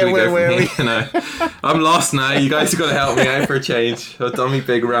 No. I'm lost now. You guys have got to help me out for a change. I've done me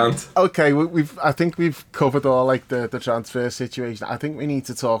big rant. Okay, I think we've covered all, like, the transfer situation. I think we need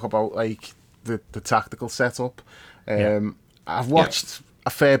to talk about, like, the tactical setup. I've watched a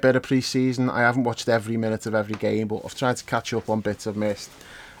fair bit of pre-season. I haven't watched every minute of every game, but I've tried to catch up on bits I've missed.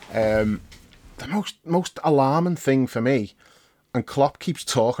 The most alarming thing for me, and Klopp keeps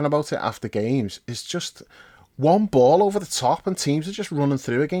talking about it after games, is just one ball over the top and teams are just running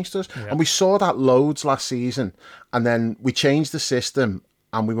through against us. Yeah. And we saw that loads last season, and then we changed the system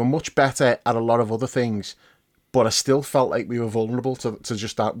and we were much better at a lot of other things, but I still felt like we were vulnerable to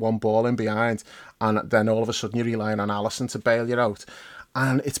just that one ball in behind, and then all of a sudden you're relying on Alisson to bail you out.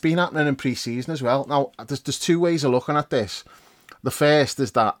 And it's been happening in pre-season as well. Now, there's two ways of looking at this. The first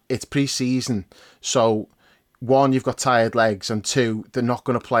is that it's pre-season, so one, you've got tired legs, and two, they're not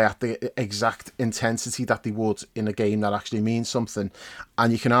going to play at the exact intensity that they would in a game that actually means something.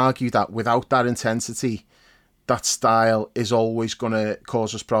 And you can argue that without that intensity, that style is always going to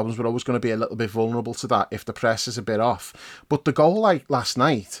cause us problems. We're always going to be a little bit vulnerable to that if the press is a bit off. But the goal, like last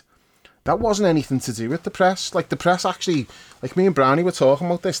night, that wasn't anything to do with the press. Like, the press actually, like me and Brownie were talking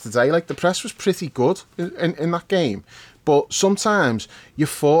about this today, like the press was pretty good in that game. But sometimes you're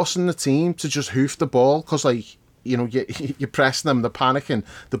forcing the team to just hoof the ball because, like, you're pressing them, they're panicking.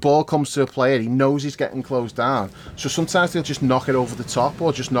 The ball comes to a player, he knows he's getting closed down. So sometimes they'll just knock it over the top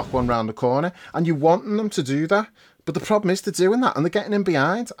or just knock one round the corner. And you're wanting them to do that. But the problem is they're doing that and they're getting in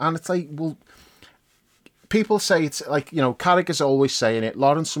behind. And it's like, well, people say it's like, Carragher's always saying it.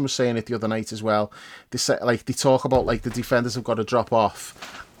 Lawrence was saying it the other night as well. They say, they talk about the defenders have got to drop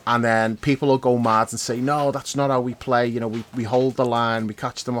off. And then people will go mad and say, no, that's not how we play. We hold the line, we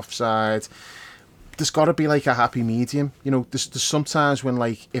catch them offside. There's got to be a happy medium. There's sometimes when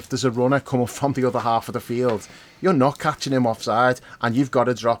if there's a runner coming from the other half of the field, you're not catching him offside and you've got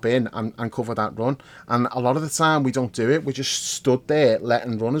to drop in and cover that run. And a lot of the time we don't do it. We're just stood there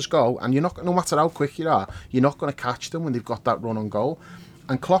letting runners go. And you're not, no matter how quick you are, you're not going to catch them when they've got that run on goal.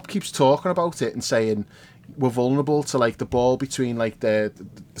 And Klopp keeps talking about it and saying we're vulnerable to the ball between the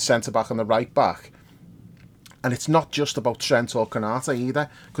centre-back and the right-back. And it's not just about Trent or Konate either,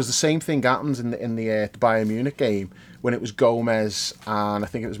 because the same thing happens in the Bayern Munich game when it was Gomez and I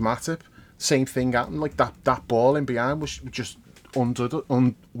think it was Matip. Same thing happened. That ball in behind was just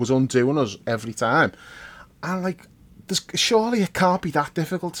undoing us every time. And surely it can't be that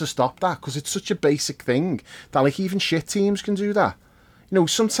difficult to stop that, because it's such a basic thing that even shit teams can do that.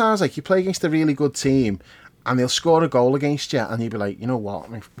 Sometimes you play against a really good team and they'll score a goal against you, and you'll be like, what?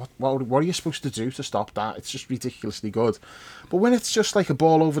 What are you supposed to do to stop that? It's just ridiculously good. But when it's just a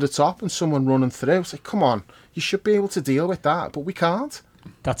ball over the top and someone running through, it's like, come on, you should be able to deal with that, but we can't.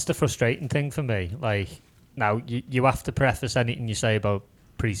 That's the frustrating thing for me. Now, you have to preface anything you say about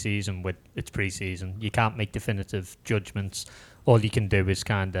pre-season with it's pre-season. You can't make definitive judgments. All you can do is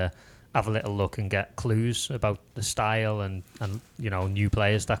kind of have a little look and get clues about the style and new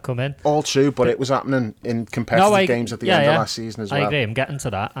players that come in. All true, but it was happening in competitive games at the end of last season as well. I agree, I'm getting to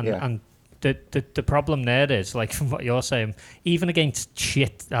that. And the problem there is, from what you're saying, even against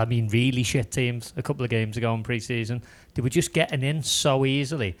really shit teams a couple of games ago in pre-season, they were just getting in so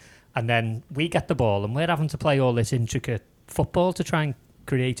easily. And then we get the ball and we're having to play all this intricate football to try and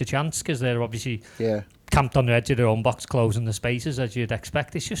create a chance, because they're obviously camped on the edge of their own box, closing the spaces as you'd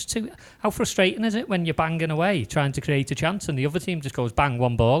expect. It's just how frustrating is it when you're banging away trying to create a chance and the other team just goes bang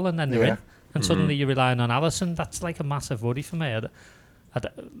one ball and then they're in, and suddenly you're relying on Alisson. That's a massive worry for me.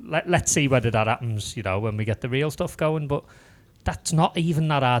 Let's see whether that happens when we get the real stuff going, but that's not even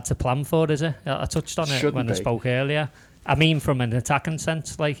that hard to plan for, is it? I touched on it when I spoke earlier. I mean, from an attacking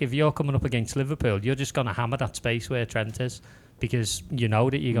sense, if you're coming up against Liverpool, you're just going to hammer that space where Trent is, because you know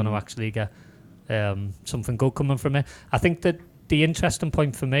that you're going to actually get something good coming from it. I think that the interesting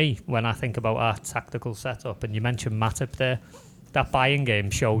point for me when I think about our tactical setup, and you mentioned Matip there, that Bayern game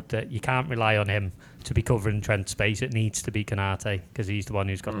showed that you can't rely on him to be covering Trent's space. It needs to be Konate, because he's the one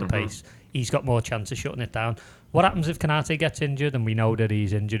who's got the pace. He's got more chance of shutting it down. What happens if Konate gets injured and we know that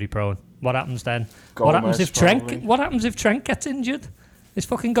he's injury prone? What happens then? What happens if Trent gets injured? Is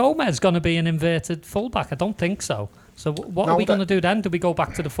fucking Gomez going to be an inverted fullback? I don't think so. So what are we going to do then? Do we go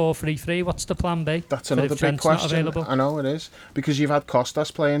back to the 4-3-3? What's the plan B? That's another big question. I know it is, because you've had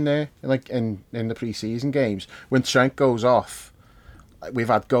Costas playing there, in the pre-season games. When Trent goes off, we've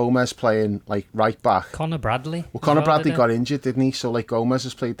had Gomez playing right back. Connor Bradley. Well, Connor Bradley got injured, didn't he? So Gomez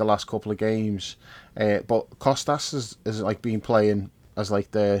has played the last couple of games, but Costas is been playing as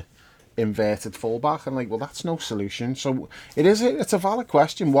the inverted fullback, and well, that's no solution. So it's a valid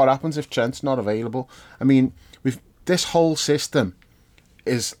question. What happens if Trent's not available? I mean, this whole system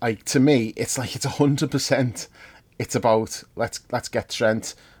is to me, it's 100%. It's about let's get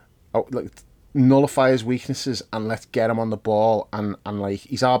Trent out, nullify his weaknesses and let's get him on the ball, and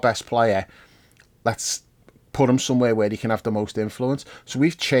he's our best player. Let's put him somewhere where he can have the most influence. So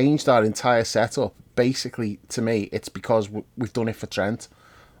we've changed our entire setup. Basically, to me, it's because we've done it for Trent.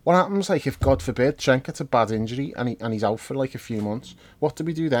 What happens if, God forbid, Trent gets a bad injury and he's out for a few months? What do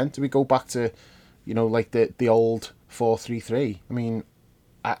we do then? Do we go back to the old 4-3-3? I mean,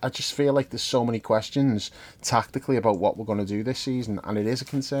 I just feel there's so many questions tactically about what we're going to do this season, and it is a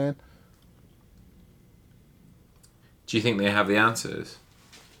concern. Do you think they have the answers?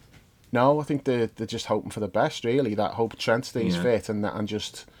 No, I think they're just hoping for the best, really. That hope Trent stays fit and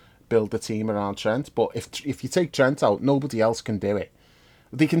just build the team around Trent. But if you take Trent out, nobody else can do it.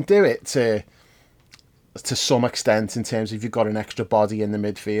 They can do it to some extent in terms of you've got an extra body in the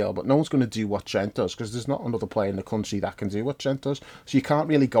midfield, but no one's going to do what Trent does, because there's not another player in the country that can do what Trent does. So you can't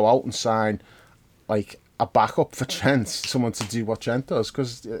really go out and sign a backup for Trent, someone to do what Trent does,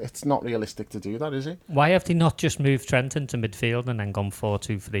 because it's not realistic to do that, is it? Why have they not just moved Trent into midfield and then gone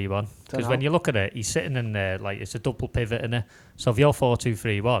 4-2-3-1? Because when you look at it, he's sitting in there it's a double pivot in it. So if you're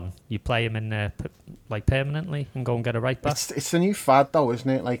 4-2-3-1, you play him in there like permanently and go and get a right back. It's the new fad though, isn't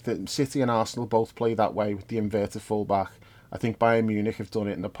it? Like the City and Arsenal both play that way with the inverted fullback. I think Bayern Munich have done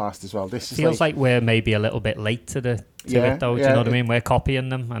it in the past as well. This feels like we're maybe a little bit late to it though. Do you know what I mean? We're copying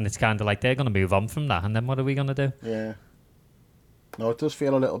them, and it's kind of like they're going to move on from that, and then what are we going to do? Yeah. No, it does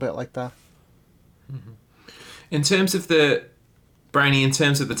feel a little bit like that. Mm-hmm. In terms of the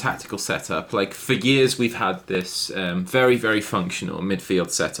tactical setup, like for years we've had this very, very functional midfield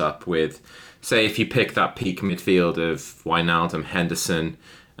setup with, say, if you pick that peak midfield of Wijnaldum, Henderson,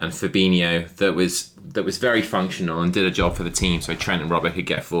 and Fabinho, that was very functional and did a job for the team. So Trent and Robert could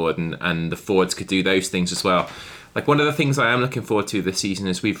get forward, and the forwards could do those things as well. Like one of the things I am looking forward to this season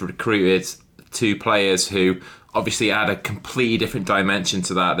is we've recruited 2 players who obviously add a completely different dimension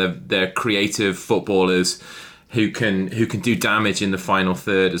to that. They're creative footballers who can do damage in the final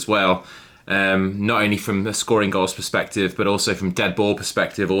third as well. Not only from a scoring goals perspective, but also from dead ball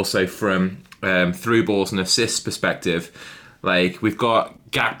perspective, also from through balls and assists perspective. Like we've got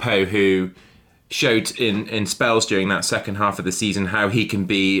Gakpo, who showed in spells during that second half of the season how he can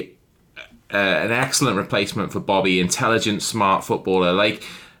be an excellent replacement for Bobby, intelligent, smart footballer. Like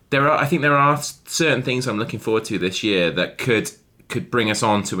I think there are certain things I'm looking forward to this year that could bring us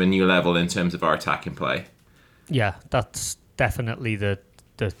on to a new level in terms of our attacking play. Yeah, that's definitely the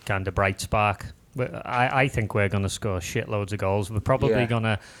kind of bright spark. I think we're going to score shitloads of goals. We're probably going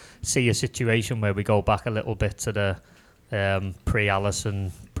to see a situation where we go back a little bit to the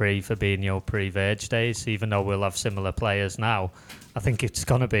pre-Alisson, pre-Fabinho, pre-Verge days, even though we'll have similar players now. I think it's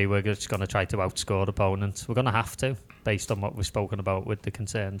going to be, we're just going to try to outscore opponents. We're going to have to, based on what we've spoken about with the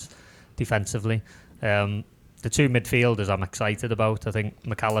concerns defensively. The 2 midfielders I'm excited about. I think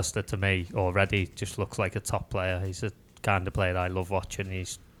McAllister, to me, already just looks like a top player. He's the kind of player that I love watching.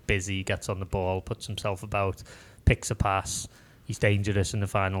 He's busy, gets on the ball, puts himself about, picks a pass. He's dangerous in the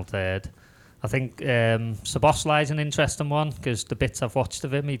final third. I think Szoboszlai is an interesting one because the bits I've watched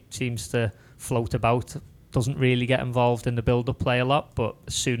of him, he seems to float about, doesn't really get involved in the build-up play a lot, but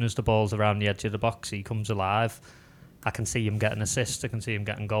as soon as the ball's around the edge of the box, he comes alive. I can see him getting assists, I can see him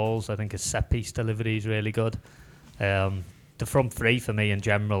getting goals. I think his set-piece delivery is really good. The front 3 for me in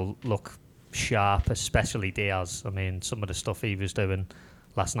general look sharp, especially Diaz. I mean, some of the stuff he was doing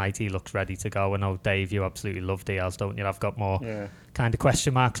last night, he looks ready to go. I know, Dave, you absolutely love Diaz, don't you? I've got more kind of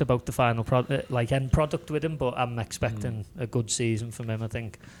question marks about the final end product with him, but I'm expecting a good season from him. I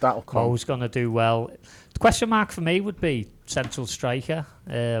think that'll come. Mo's going to do well. The question mark for me would be central striker.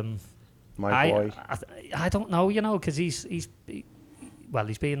 My boy. I don't know, because he's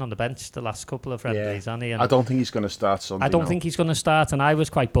been on the bench the last couple of friendlies, hasn't he? And I don't think he's going to start Sunday. I don't think he's going to start, and I was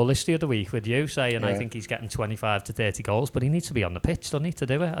quite bullish the other week with you, saying I think he's getting 25 to 30 goals, but he needs to be on the pitch, doesn't he, to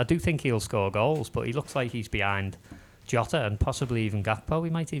do it? I do think he'll score goals, but he looks like he's behind Jota and possibly even Gakpo. He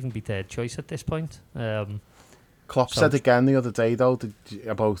might even be third choice at this point. Klopp said again the other day, though,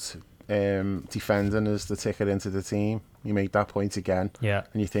 about defending as the ticket into the team. He made that point again. Yeah.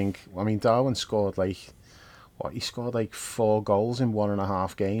 And you think, I mean, Darwin scored he scored 4 goals in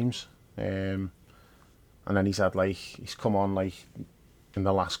 1.5 games. And then he's come on in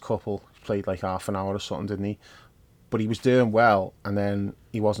the last couple, he's played half an hour or something, didn't he? But he was doing well, and then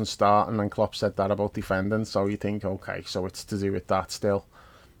he wasn't starting, and Klopp said that about defending, so you think, okay, so it's to do with that still.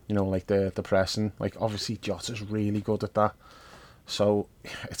 The pressing. Obviously Jota's really good at that. So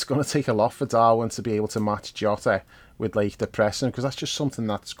it's going to take a lot for Darwin to be able to match Jota with the pressing, because that's just something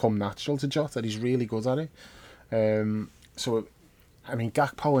that's come natural to Jota. He's really good at it. So, I mean,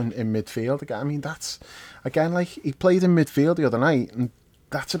 Gakpo in midfield again. I mean, that's again he played in midfield the other night, and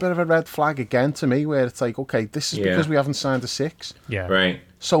that's a bit of a red flag again to me, where it's okay, this is because we haven't signed a 6. Yeah, right.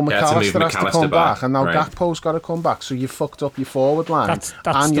 So McAllister has to come back, and now Gakpo's got to come back. So you fucked up your forward line that's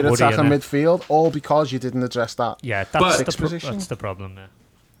and your attacking worry, midfield, all because you didn't address that. Yeah, that's 6 position. That's the problem there.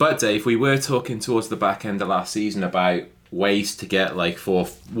 But Dave, we were talking towards the back end of last season about ways to get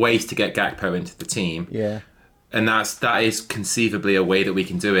Gakpo into the team. Yeah. And that is conceivably a way that we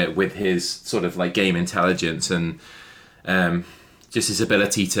can do it with his sort of game intelligence and just his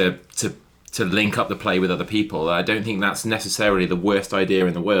ability to link up the play with other people. I don't think that's necessarily the worst idea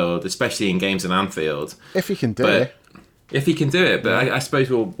in the world, especially in games in Anfield. If he can do it. If he can do it, but I suppose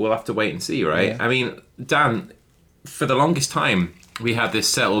we'll have to wait and see, right? Yeah. I mean, Dan, for the longest time, we had this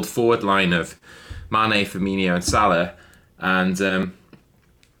settled forward line of Mane, Firmino and Salah, and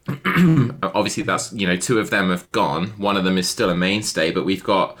obviously that's 2 of them have gone. One of them is still a mainstay, but we've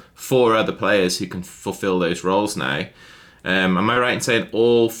got 4 other players who can fulfill those roles now. Am I right in saying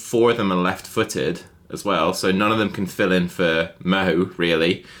all 4 of them are left-footed as well? So none of them can fill in for Mo,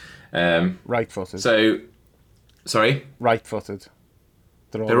 really. Right-footed. So, sorry? Right-footed.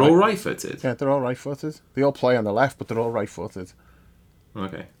 They're all right-footed? Yeah, they're all right-footed. They all play on the left, but they're all right-footed.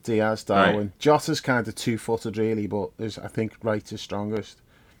 Okay. Diaz, Darwin. Right. Jota's kind of two-footed, really, but I think right is strongest.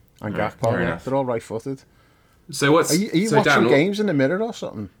 And Right, Gakpo, fair enough. they're all right-footed. So what's... Are you so watching Dan, games in the mirror or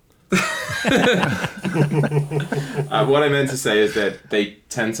something? what I meant to say is that they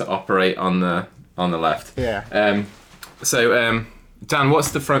tend to operate on the left. Yeah. Dan,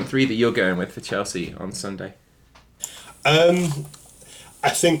 what's the front three that you're going with for Chelsea on Sunday? I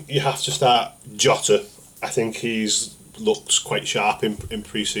think you have to start Jota. I think he's looks quite sharp in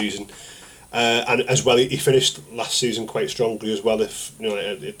pre-season, and as well he finished last season quite strongly as well. If you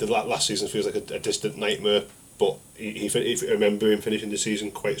know, the last season feels like a distant nightmare, but he remember him finishing the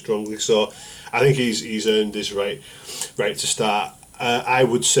season quite strongly. So I think he's earned his right to start. I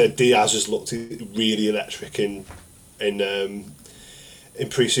would say Diaz has looked really electric in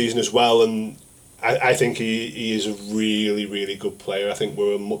pre-season as well, and I think he is a really, really good player. I think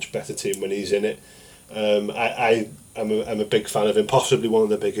we're a much better team when he's in it. I'm a big fan of him, possibly one of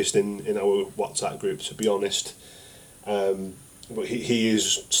the biggest in our WhatsApp group, to be honest. But he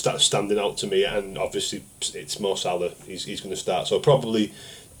is standing out to me, and obviously it's Mo Salah. He's going to start, so probably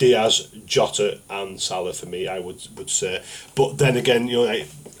Diaz, Jota, and Salah for me. I would say, but then again, you know, like,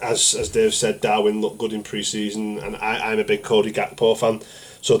 as Dave said, Darwin looked good in pre-season, and I'm a big Cody Gakpo fan.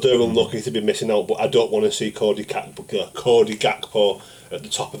 So they're unlucky to be missing out, but I don't want to see Cody Gakpo at the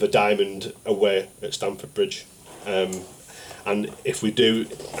top of a diamond away at Stamford Bridge. And if we do,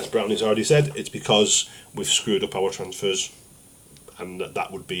 as Brownie's already said, it's because we've screwed up our transfers, and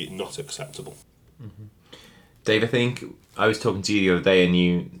that would be not acceptable. Mm-hmm. Dave, I think I was talking to you the other day, and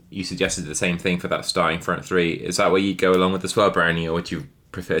you suggested the same thing for that starting front three. Is that where you go along with as well, Brownie, or would you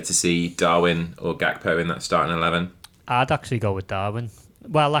prefer to see Darwin or Gakpo in that starting 11? I'd actually go with Darwin.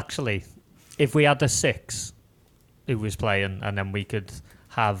 Well, actually, if we had a 6 who was playing, and then we could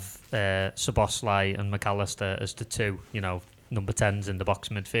have Szoboszlai and McAllister as the two, you know, number 10s in the box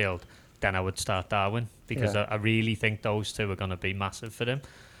midfield, then I would start Darwin, because I really think those two are going to be massive for him.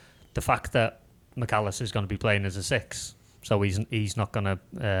 The fact that McAllister is going to be playing as a 6, so he's not going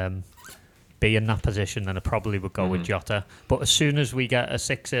to be in that position, and I probably would go with Jota. But as soon as we get a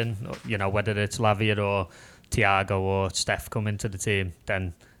 6 in, you know, whether it's Lavia or Thiago or Steph come into the team,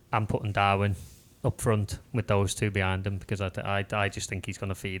 then I'm putting Darwin up front with those two behind him, because I just think he's going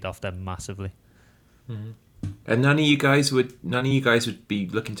to feed off them massively. Mm-hmm. And none of you guys would be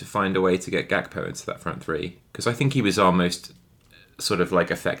looking to find a way to get Gakpo into that front three, because I think he was our most sort of like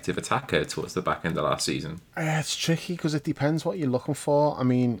effective attacker towards the back end of last season. It's tricky because it depends what you're looking for. I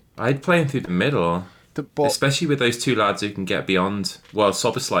mean, I'd play him through the middle. Especially with those two lads who can get beyond. Well,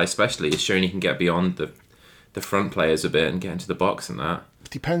 Szoboszlai especially has shown he can get beyond the front players a bit and get into the box and that. It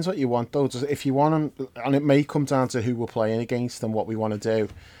depends what you want, though. If you want him, and it may come down to who we're playing against and what we want to do,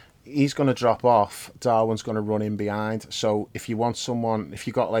 he's going to drop off. Darwin's going to run in behind. So if you want someone, if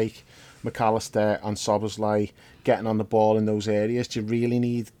you got like McAllister and Szoboszlai getting on the ball in those areas, do you really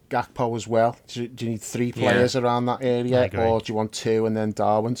need Gakpo as well? Do you need 3 players around that area, or do you want 2 and then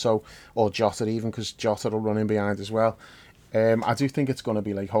Darwin? Or Jota even, because Jota will run in behind as well. I do think it's going to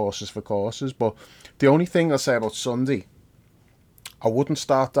be like horses for courses, but the only thing I'll say about Sunday, I wouldn't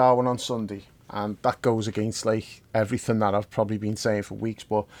start Darwin on Sunday, and that goes against like everything that I've probably been saying for weeks,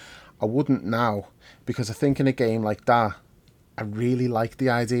 but I wouldn't now, because I think in a game like that, I really like the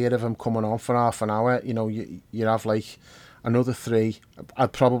idea of him coming on for half an hour. You know, you have like another 3.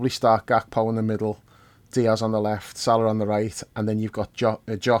 I'd probably start Gakpo in the middle, Diaz on the left, Salah on the right, and then you've got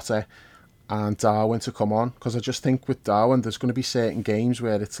Jota and Darwin to come on, because I just think with Darwin there's going to be certain games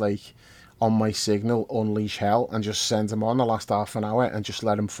where it's like, on my signal, unleash hell and just send him on the last half an hour and just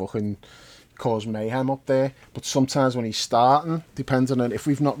let him fucking cause mayhem up there. But sometimes when he's starting, depending on if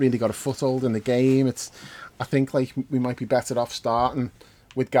we've not really got a foothold in the game, I think like we might be better off starting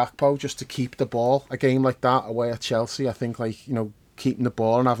with Gakpo just to keep the ball. A game like that away at Chelsea, I think like, you know, keeping the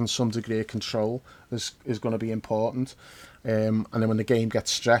ball and having some degree of control is going to be important. And then when the game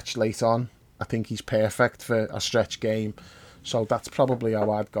gets stretched late on, I think he's perfect for a stretch game. So that's probably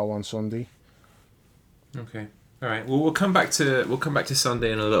how I'd go on Sunday. Okay, all right. Well, we'll come back to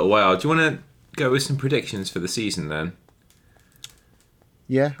Sunday in a little while. Do you want to go with some predictions for the season then?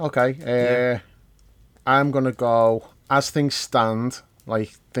 Yeah. Okay. I'm gonna go as things stand.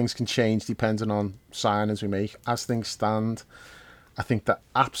 Like, things can change depending on signings we make. As things stand, I think the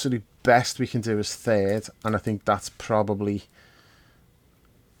absolute best we can do is 3rd, and I think that's probably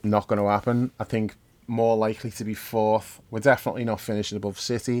not going to happen. I think more likely to be 4th. We're definitely not finishing above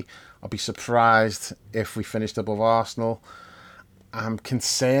City. I'll be surprised if we finished above Arsenal. I'm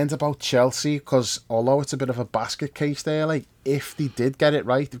concerned about Chelsea because although it's a bit of a basket case there, like if they did get it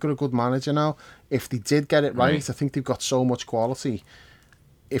right, they've got a good manager now. If they did get it right, I think they've got so much quality.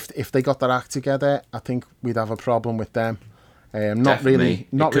 If they got their act together, I think we'd have a problem with them. Not really.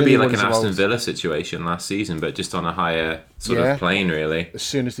 Not it could really be like an about Aston Villa situation last season, but just on a higher sort of plane, really. As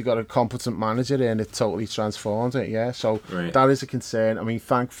soon as they got a competent manager in, it totally transformed it. Yeah, so that is a concern. I mean,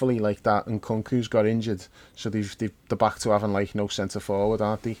 thankfully, like that, and Nkunku's got injured, so they're back to having like no centre forward,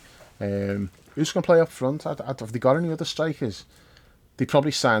 aren't they? Who's going to play up front? Have they got any other strikers? They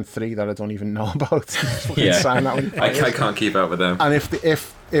probably signed 3 that I don't even know about. Sign that I can't keep up with them. And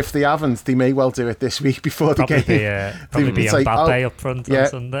if they haven't, they may well do it this week before the game. Probably be Mbappe up front on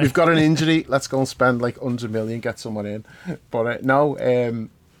Sunday. We've got an injury. Let's go and spend like 100 million, get someone in. But no,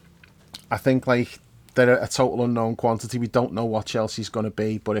 I think like they're a total unknown quantity. We don't know what Chelsea's going to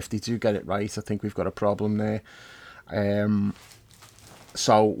be, but if they do get it right, I think we've got a problem there.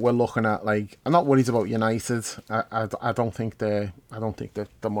 So we're looking at like, I'm not worried about United. I don't think they're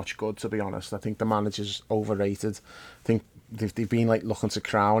much good, to be honest. I think the manager's overrated. I think they've been like looking to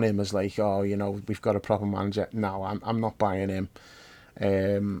crown him as like, oh, you know, we've got a proper manager. No, I'm not buying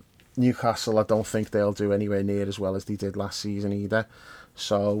him. Newcastle, I don't think they'll do anywhere near as well as they did last season either.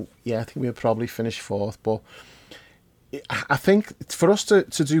 So yeah, I think we'll probably finish 4th. But I think for us to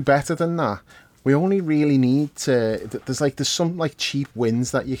do better than that, we only really need to. There's some like cheap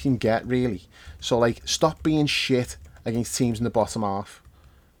wins that you can get, really. So like, stop being shit against teams in the bottom half.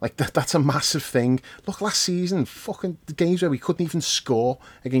 Like that's a massive thing. Look, last season, fucking the games where we couldn't even score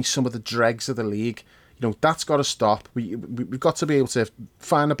against some of the dregs of the league. You know, that's got to stop. We've got to be able to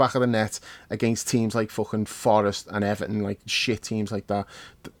find the back of the net against teams like fucking Forest and Everton, like shit teams like that.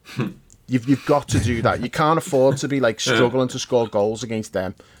 You've got to do that. You can't afford to be like struggling to score goals against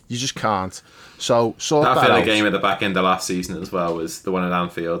them. You just can't. So sort that out. That game at the back end of last season as well was the one at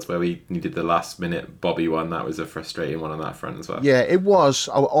Anfield where we needed the last minute Bobby one. That was a frustrating one on that front as well. Yeah, it was.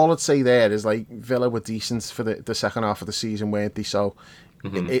 All I'd say there is like Villa were decent for the second half of the season, weren't they? So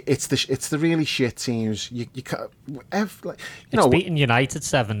it's the really shit teams. You can't. It's beating United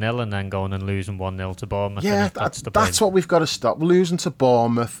 7-0 and then going and losing 1-0 to Bournemouth. Yeah, that's what we've got to stop. Losing to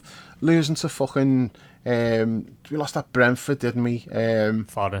Bournemouth, losing to fucking. We lost at Brentford, didn't we?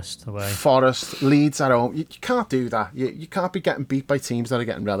 Forest away. Forest, Leeds at home. You can't do that. You can't be getting beat by teams that are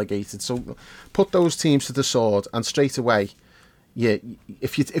getting relegated. So put those teams to the sword, and straight away,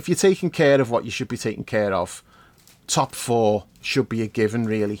 if you're taking care of what you should be taking care of, top 4 should be a given,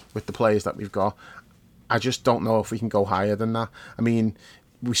 really, with the players that we've got. I just don't know if we can go higher than that. I mean,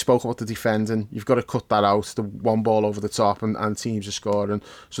 we spoke about the defending. You've got to cut that out. The one ball over the top and teams are scoring.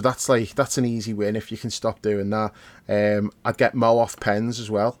 So that's an easy win if you can stop doing that. I'd get Mo off pens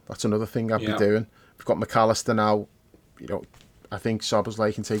as well. That's another thing I'd be doing. We've got McAllister now. You know, I think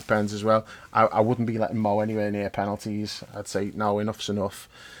Szoboszlai can take pens as well. I wouldn't be letting Mo anywhere near penalties. I'd say no, enough's enough.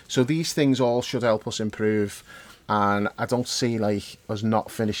 So these things all should help us improve. And I don't see like us not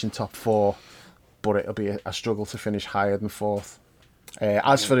finishing top 4, but it'll be a struggle to finish higher than 4th.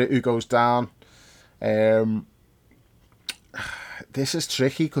 As for who goes down, this is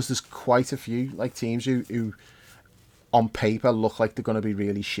tricky because there's quite a few like teams who on paper look like they're going to be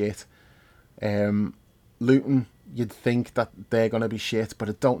really shit. Luton, you'd think that they're going to be shit, but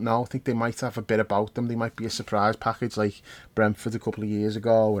I don't know. I think they might have a bit about them. They might be a surprise package like Brentford a couple of years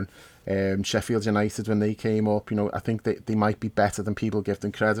ago and Sheffield United when they came up. You know, I think they might be better than people give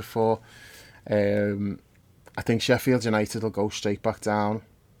them credit for. I think Sheffield United will go straight back down.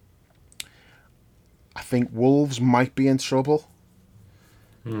 I think Wolves might be in trouble.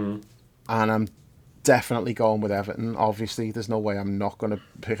 And I'm definitely going with Everton. Obviously, there's no way I'm not going to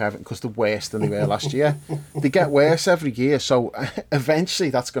pick Everton because they're worse than they were last year. They get worse every year, so eventually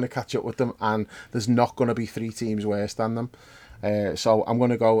that's going to catch up with them, and there's not going to be 3 teams worse than them. So I'm going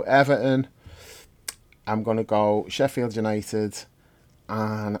to go Everton. I'm going to go Sheffield United,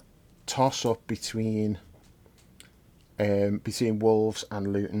 and toss up between Wolves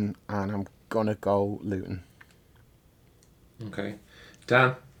and Luton, and I'm gonna go Luton. Okay,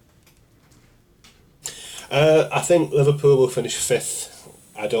 Dan. I think Liverpool will finish 5th.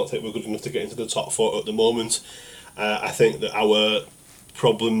 I don't think we're good enough to get into the top 4 at the moment. I think that our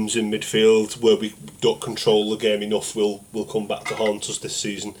problems in midfield, where we don't control the game enough, will come back to haunt us this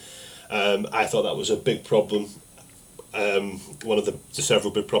season. I thought that was a big problem. One of the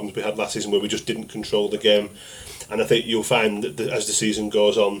several big problems we had last season, where we just didn't control the game. And I think you'll find that as the season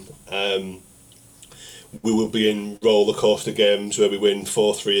goes on, we will be in roller coaster games where we win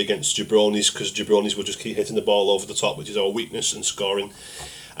 4-3 against jabronis, because jabronis will just keep hitting the ball over the top, which is our weakness, and scoring.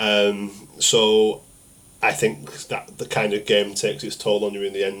 So I think that the kind of game takes its toll on you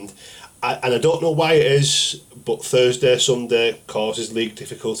in the end. And I don't know why it is, but Thursday, Sunday causes league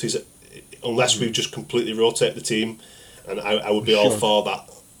difficulties unless we just completely rotate the team. And I would be all for that.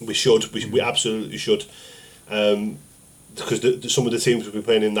 We should. We absolutely should. Because some of the teams we'll be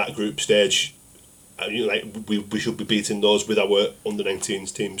playing in that group stage, we should be beating those with our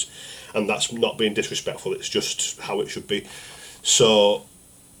under-19s teams. And that's not being disrespectful. It's just how it should be. So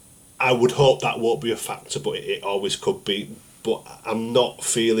I would hope that won't be a factor, but it always could be. But I'm not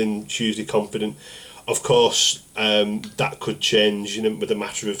feeling hugely confident. Of course, that could change, with a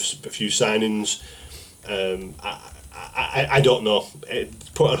matter of a few signings. I don't know.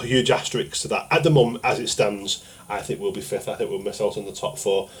 Put a huge asterisk to that. At the moment, as it stands, I think we'll be fifth. I think we'll miss out on the top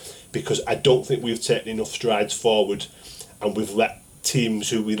four because I don't think we've taken enough strides forward, and we've let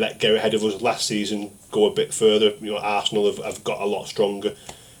teams who we let get ahead of us last season go a bit further. Arsenal have got a lot stronger.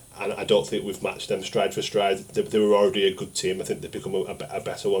 And I don't think we've matched them stride for stride. They were already a good team. I think they've become a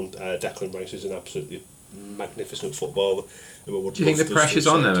better one. Declan Rice is an absolutely magnificent footballer. Do you think the pressure's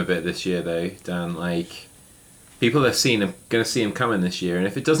on them a bit this year, though, Dan? Like, people are going to see him coming this year, and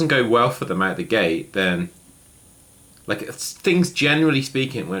if it doesn't go well for them out the gate, then things generally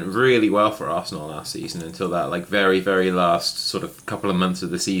speaking went really well for Arsenal last season until that very, very last sort of couple of months of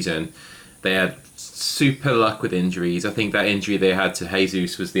the season. They had super luck with injuries. I think that injury they had to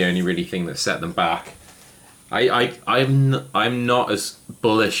Jesus was the only really thing that set them back. I'm not as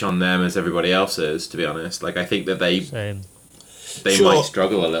bullish on them as everybody else is, to be honest. I think that they might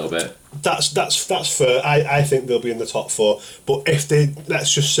struggle a little bit. That's fair. I think they'll be in the top four. But if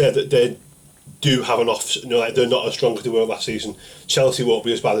let's just say that they do have an off, they're not as strong as they were last season. Chelsea won't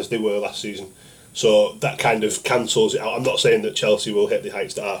be as bad as they were last season. So that kind of cancels it out. I'm not saying that Chelsea will hit the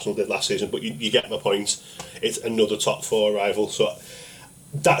heights that Arsenal did last season, but you get my point. It's another top four rival. So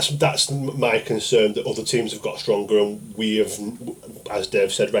that's my concern, that other teams have got stronger and we have, as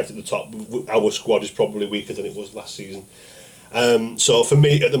Dave said, right at the top, our squad is probably weaker than it was last season. So for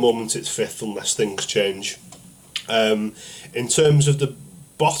me, at the moment, it's fifth unless things change. In terms of the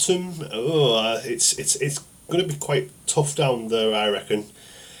bottom, it's going to be quite tough down there, I reckon.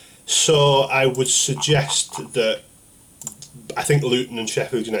 So I would suggest that I think Luton and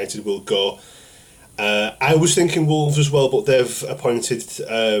Sheffield United will go. I was thinking Wolves as well, but they've appointed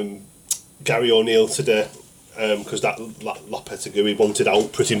Gary O'Neill today because that Lopetegui wanted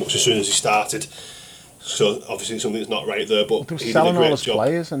out pretty much as soon as he started. So obviously something's not right there. But he was selling all his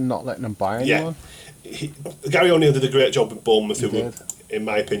players and not letting them buy anyone. Gary O'Neill did a great job with Bournemouth. Who were, in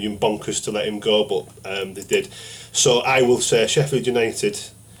my opinion, bonkers to let him go, but they did. So I will say Sheffield United,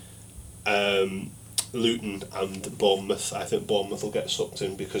 Luton and Bournemouth. I think Bournemouth will get sucked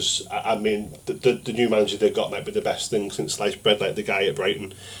in because the new manager they've got might be the best thing since sliced bread, like the guy at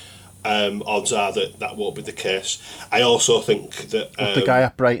Brighton. Odds are that won't be the case. I also think that the guy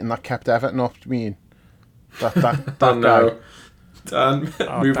at Brighton that kept Everton up. You mean that guy? Dan,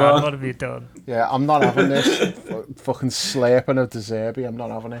 move on. What have you done? Yeah, I'm not having this fucking slurping of De Zerbi. I'm not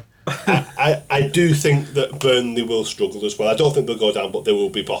having it. I do think that Burnley will struggle as well. I don't think they'll go down, but they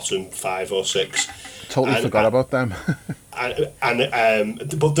will be bottom 5 or 6. Totally forgot about them.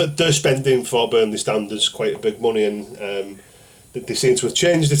 But they're spending for Burnley standards quite a big money, and they seem to have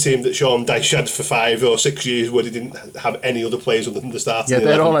changed the team that Sean Dyche had for 5 or 6 years, where they didn't have any other players other than the starting 11.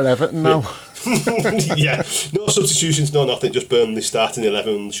 Yeah, they're all at Everton now. Yeah, no substitutions, no nothing, just Burnley starting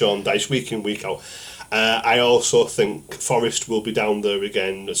 11, Sean Dyche week in, week out. I also think Forest will be down there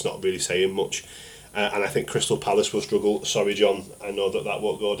again. That's not really saying much. And I think Crystal Palace will struggle. Sorry, John. I know that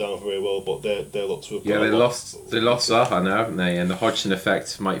won't go down very well, but they look to have. Yeah, they lost Zaha now, haven't they? And the Hodgson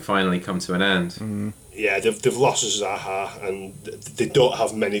effect might finally come to an end. Mm. Yeah, they've lost Zaha, and they don't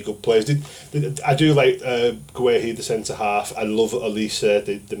have many good players. I do like Guehi, the centre half. I love Elise,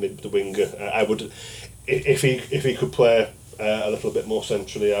 the winger. I would, if he could play a little bit more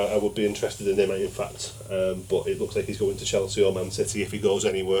centrally, I would be interested in him, in fact. But it looks like he's going to Chelsea or Man City if he goes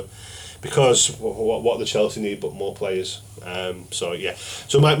anywhere. Because what the Chelsea need but more players.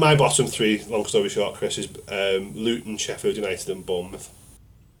 So my bottom 3, long story short, Chris, is Luton, Sheffield United and Bournemouth.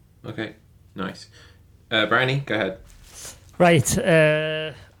 Okay, nice. Brownie, go ahead. Right,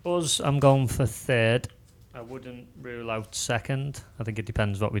 I'm going for 3rd. I wouldn't rule out 2nd. I think it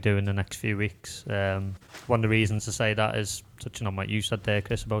depends what we do in the next few weeks. One of the reasons to say that is touching on what you said there,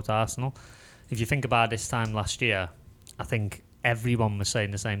 Chris, about Arsenal. If you think about this time last year, I think everyone was saying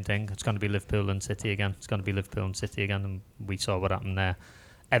the same thing. It's going to be Liverpool and City again. It's going to be Liverpool and City again, and we saw what happened there.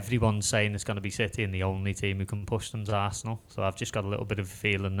 Everyone's saying it's going to be City, and the only team who can push them is Arsenal. So I've just got a little bit of a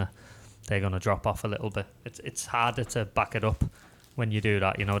feeling that they're going to drop off a little bit. It's harder to back it up when you do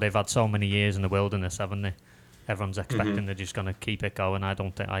that. You know, they've had so many years in the wilderness, haven't they? Everyone's expecting they're just going to keep it going. I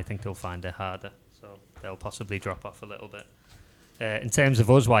think they'll find it harder, so they'll possibly drop off a little bit. In terms of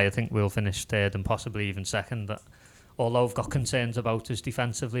us, why I think we'll finish third and possibly even second, that although I've got concerns about us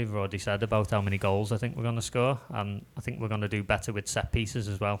defensively, we've already said about how many goals I think we're going to score, and I think we're going to do better with set pieces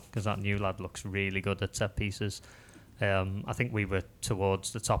as well, because that new lad looks really good at set pieces. I think we were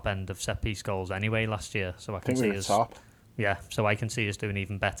towards the top end of set piece goals anyway last year, so I can see us top. Yeah, so I can see us doing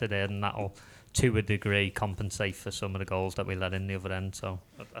even better there, and that'll to a degree compensate for some of the goals that we let in the other end. So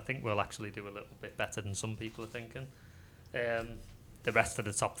I think we'll actually do a little bit better than some people are thinking. The rest of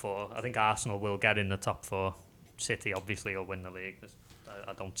the top four, I think Arsenal will get in the top four. City obviously will win the league.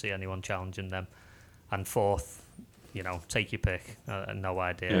 I don't see anyone challenging them. And fourth, you know, take your pick. No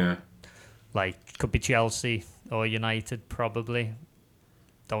idea. Yeah. Like, could be Chelsea or United probably.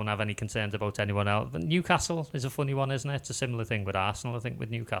 Don't have any concerns about anyone else. But Newcastle is a funny one, isn't it? It's a similar thing with Arsenal, I think, with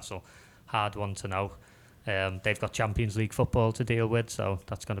Newcastle. Hard one to know. They've got Champions League football to deal with, so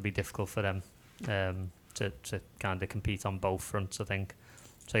that's going to be difficult for them to kind of compete on both fronts, I think.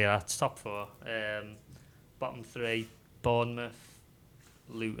 So yeah, that's top four. Bottom three, Bournemouth,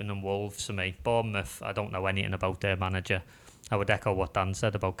 Luton and Wolves for me. Bournemouth, I don't know anything about their manager. I would echo what Dan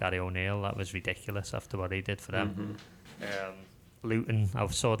said about Gary O'Neill. That was ridiculous after what he did for them. Luton,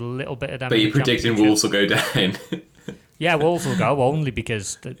 I've saw a little bit of them. But you're predicting Wolves will go down. Yeah, Wolves will go only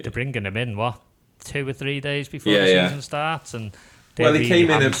because they're bringing them in, 2 or 3 days before the season starts. And well, they came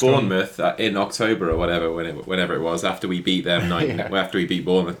in at Bournemouth in October or whatever, whenever it was, after we beat them after we beat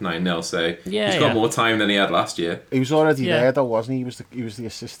Bournemouth 9-0. So he's got more time than he had last year. He was already there though, wasn't he? He was the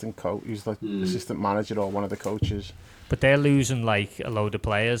assistant coach. He was the assistant manager or one of the coaches. But they're losing like a load of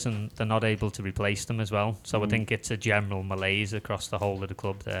players, and they're not able to replace them as well. So I think it's a general malaise across the whole of the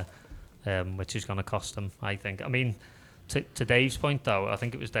club there, which is going to cost them, I think. I mean, to Dave's point, though, I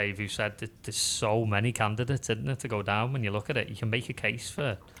think it was Dave who said that there's so many candidates, isn't it, to go down. When you look at it, you can make a case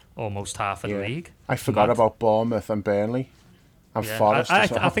for almost half of the league. I forgot about Bournemouth and Burnley. And Forest.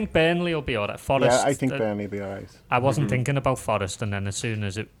 I think Burnley will be alright. Forest. Yeah, I think Burnley will be alright. I wasn't thinking about Forest, and then as soon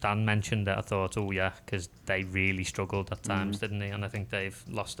as Dan mentioned it, I thought, oh yeah, because they really struggled at times, didn't they? And I think they've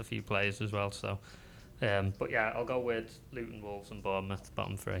lost a few players as well. So, but yeah, I'll go with Luton, Wolves, and Bournemouth,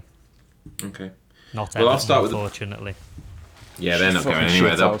 bottom three. Okay. Not Everton, I'll start unfortunately. Yeah, they're not going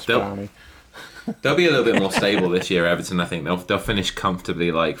anywhere. They'll be a little bit more stable this year. Everton, I think they'll finish comfortably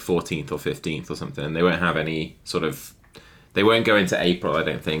like 14th or 15th or something. They won't have any sort of. They won't go into April, I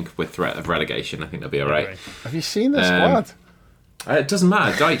don't think, with threat of relegation. I think they'll be all right. Have you seen the squad? It doesn't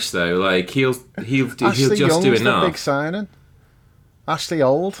matter. Deitch, though, like he'll just Young's do enough. The big signing. Ashley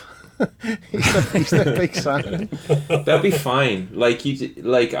Old. he's the big signing. They'll be fine.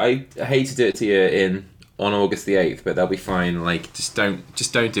 I hate to do it to you on August the 8th, but they'll be fine. Like, just don't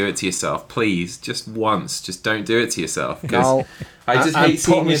do it to yourself, please. Just once, just don't do it to yourself. Because I just hate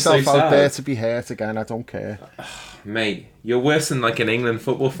seeing you so sad. Put myself out there to be hurt again. I don't care. Mate, you're worse than like an England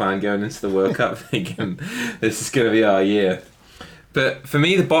football fan going into the World Cup thinking this is going to be our year. But for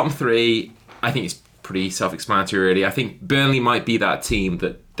me, the bottom three, I think it's pretty self-explanatory, really. I think Burnley might be that team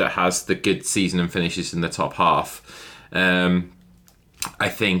that has the good season and finishes in the top half. I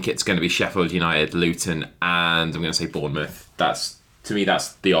think it's going to be Sheffield United, Luton, and I'm going to say Bournemouth. To me,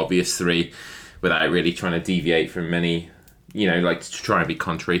 that's the obvious three, without really trying to deviate from many. Like to try and be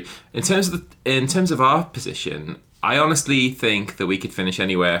contrary. In terms of our position, I honestly think that we could finish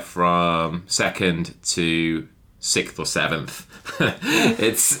anywhere from second to 6th or 7th.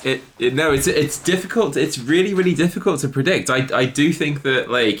 It's difficult. It's really, really difficult to predict. I do think that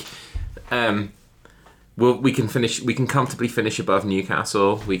we can comfortably finish above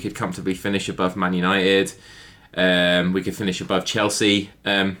Newcastle. We could comfortably finish above Man United. We could finish above Chelsea.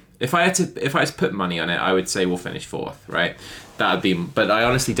 If I had to put money on it, I would say we'll finish 4th, right? That'd be. But I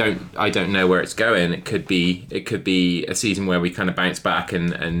honestly don't know where it's going. It could be a season where we kind of bounce back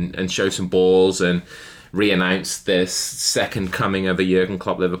and show some balls and re-announce this second coming of a Jurgen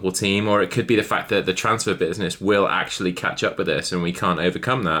Klopp Liverpool team, or it could be the fact that the transfer business will actually catch up with us and we can't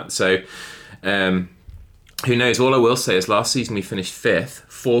overcome that. So, who knows? All I will say is last season we finished 5th,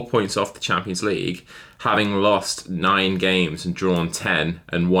 4 points off the Champions League, having lost 9 games and drawn 10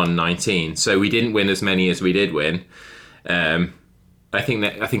 and won 19. So we didn't win as many as we did win. I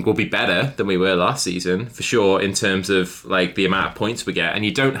think we'll be better than we were last season for sure in terms of like the amount of points we get. And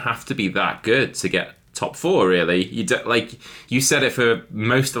you don't have to be that good to get top 4. Really, you don't, like you said it for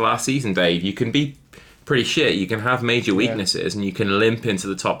most of last season, Dave. You can be pretty shit. You can have major weaknesses, and you can limp into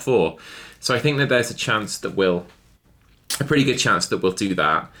the top 4. So I think that there's a pretty good chance that we'll do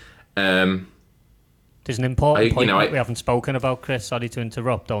that. There's an important point that we haven't spoken about, Chris. Sorry to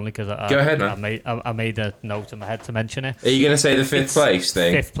interrupt, only because Go ahead, man. I made a note in my head to mention it. Are you going to say the fifth place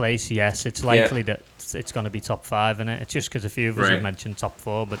thing? Fifth place, yes. It's likely that it's going to be top 5 in it. It's just because a few of us have mentioned top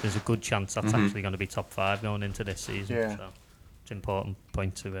 4, but there's a good chance that's actually going to be top 5 going into this season. Yeah. So it's an important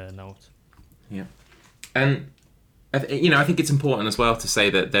point to note. Yeah. And I think it's important as well to say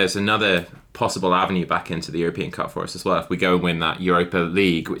that there's another possible avenue back into the European Cup for us as well. If we go and win that Europa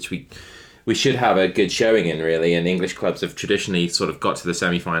League, which we should have a good showing in, really, and English clubs have traditionally sort of got to the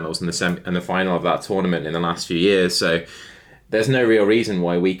semi-finals and the final of that tournament in the last few years. So there's no real reason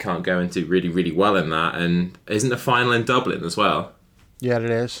why we can't go and do really, really well in that. And isn't the final in Dublin as well? Yeah, it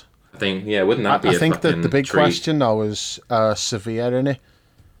is. I think, wouldn't that be I think that the big treat? question, though, is Sevilla in it.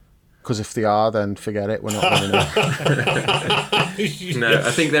 Because if they are, then forget it. We're not winning it. No,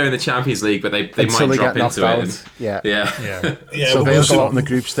 I think they're in the Champions League, but they might drop into out. it. Yeah. So they'll go out in the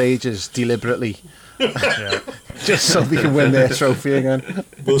group stages deliberately, just so they can win their trophy again.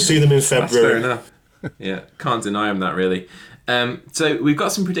 We'll see them in February. That's fair enough. Yeah, can't deny them that, really. So we've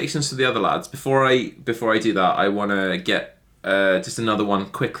got some predictions for the other lads. Before I do that, I want to get just another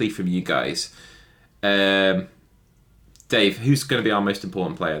one quickly from you guys. Dave, who's going to be our most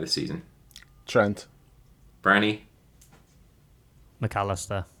important player this season? Trent. Brownie?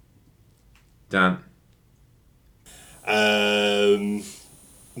 McAllister. Dan?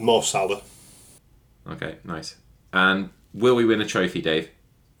 Mo Salah. Okay, nice. And will we win a trophy, Dave?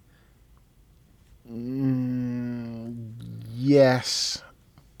 Yes.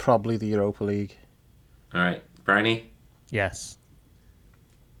 Probably the Europa League. All right. Brownie? Yes.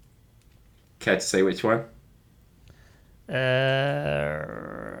 Care to say which one?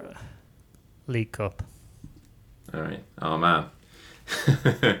 League Cup. All right. Oh, man.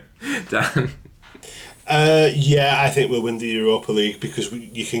 Dan? I think we'll win the Europa League because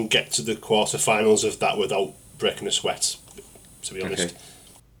you can get to the quarterfinals of that without breaking a sweat, to be honest. Okay.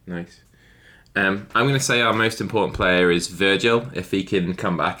 Nice. I'm going to say our most important player is Virgil. If he can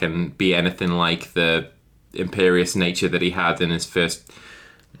come back and be anything like the imperious nature that he had in his first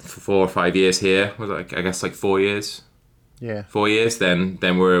 4 or 5 years here, was it, I guess like 4 years? Yeah. 4 years, then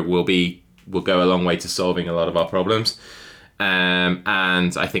we'll go a long way to solving a lot of our problems.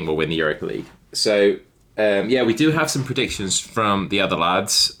 And I think we'll win the Europa League. So, we do have some predictions from the other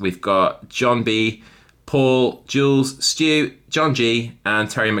lads. We've got John B, Paul, Jules, Stu, John G, and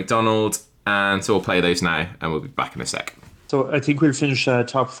Terry McDonald. And so we'll play those now, and we'll be back in a sec. So I think we'll finish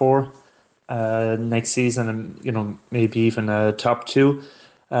top 4 next season, and maybe even top 2.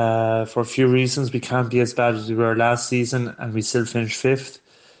 For a few reasons, we can't be as bad as we were last season, and we still finished 5th.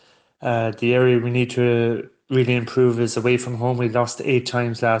 The area we need to really improve is away from home. We lost 8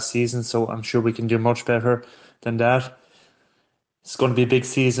 times last season, so I'm sure we can do much better than that. It's going to be a big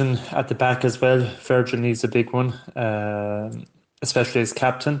season at the back as well. Virgil needs a big one, especially as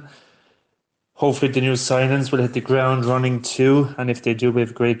captain. Hopefully the new signings will hit the ground running too, and if they do, we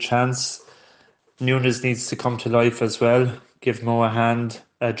have a great chance. Nunes needs to come to life as well. Give Mo a hand.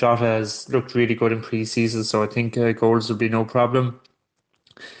 Jota has looked really good in pre-season, so I think goals will be no problem.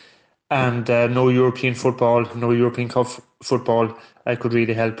 And no European football, no European Cup football could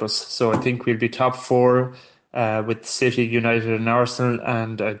really help us. So I think we'll be top 4 with City, United and Arsenal,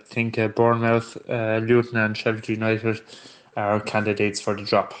 and I think Bournemouth, Luton and Sheffield United are candidates for the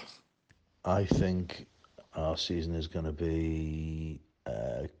drop. I think our season is going to be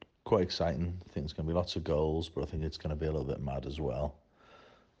quite exciting. I think it's going to be lots of goals, but I think it's going to be a little bit mad as well.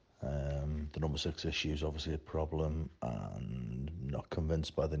 The number 6 issue is obviously a problem, and not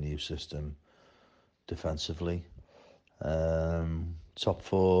convinced by the new system defensively. Top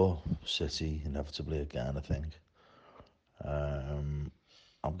 4, City, inevitably again, I think. I'm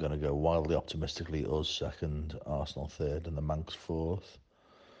going to go wildly optimistically, us 2nd, Arsenal 3rd, and the Manx 4th.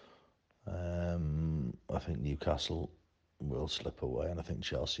 I think Newcastle will slip away, and I think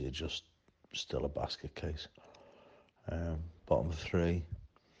Chelsea are just still a basket case. Bottom 3,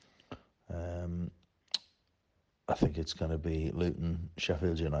 I think it's going to be Luton,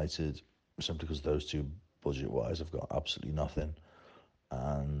 Sheffield United, simply because those two, budget-wise, have got absolutely nothing,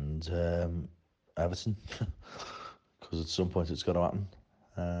 and Everton, because at some point it's got to happen.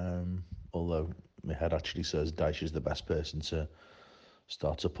 Although my head actually says Dyche is the best person to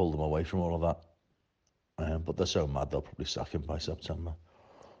start to pull them away from all of that. But they're so mad they'll probably sack him by September.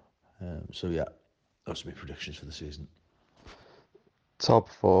 Those are my predictions for the season. Top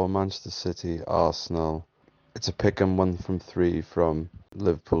 4, Manchester City, Arsenal. It's a pick and 1 from 3 from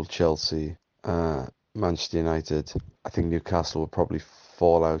Liverpool, Chelsea, Manchester United. I think Newcastle will probably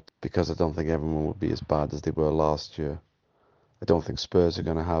fall out because I don't think everyone will be as bad as they were last year. I don't think Spurs are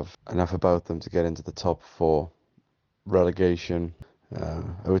going to have enough about them to get into the top 4. Relegation,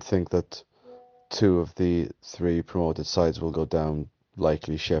 I would think that 2 of the 3 promoted sides will go down,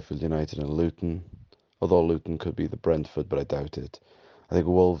 likely Sheffield United and Luton, although Luton could be the Brentford, but I doubt it. I think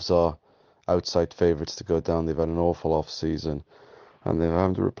Wolves are outside favourites to go down. They've had an awful off-season, and they're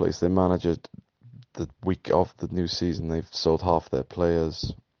having to replace their manager the week of the new season. They've sold half their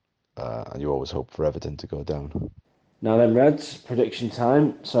players, and you always hope for Everton to go down. Now then, Reds, prediction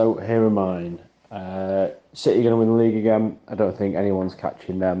time. So here are mine. City going to win the league again. I don't think anyone's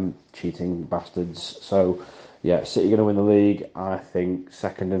catching them, cheating bastards. So, yeah, City going to win the league. I think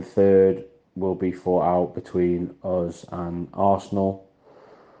second and third will be fought out between us and Arsenal.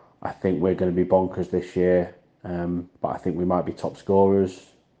 I think we're going to be bonkers this year, but I think we might be top scorers.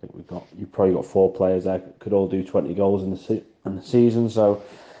 I think you've probably got 4 players there that could all do 20 goals in the season. So,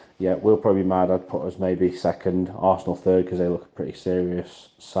 yeah, we'll probably be mad. I'd put us maybe second, Arsenal third, because they look a pretty serious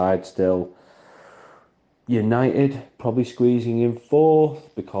side still. United probably squeezing in 4th,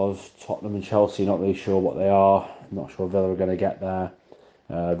 because Tottenham and Chelsea not really sure what they are. I'm not sure Villa are going to get there.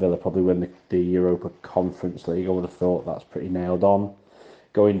 Villa probably win the Europa Conference League. I would have thought that's pretty nailed on.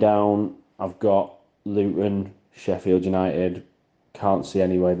 Going down, I've got Luton, Sheffield United. Can't see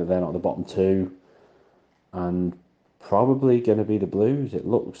any way that they're not the bottom 2. And probably going to be the Blues. It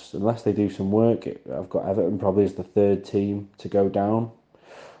looks, unless they do some work, I've got Everton probably as the 3rd team to go down.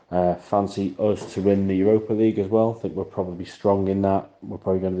 Fancy us to win the Europa League as well. I think we're probably strong in that. We're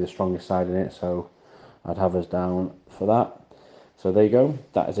probably going to be the strongest side in it, so I'd have us down for that. So there you go.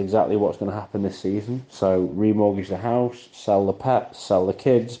 That is exactly what's going to happen this season. So remortgage the house, sell the pets, sell the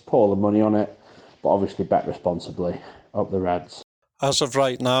kids, put all the money on it, but obviously bet responsibly. Up the Reds. As of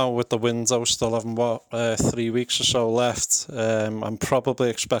right now, with the window still having 3 weeks or so left, I'm probably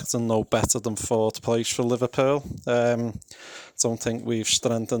expecting no better than 4th place for Liverpool. Don't think we've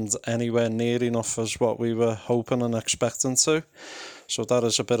strengthened anywhere near enough as what we were hoping and expecting to. So that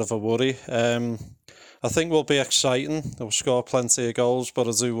is a bit of a worry. I think we'll be exciting. We'll score plenty of goals, but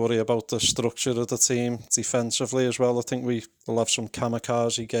I do worry about the structure of the team defensively as well. I think we will have some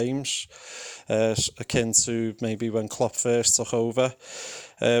kamikaze games, akin to maybe when Klopp first took over.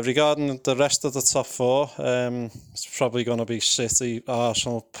 Regarding the rest of the top 4, it's probably going to be City,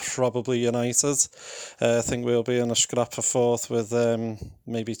 Arsenal, probably United. I think we'll be in a scrap for 4th with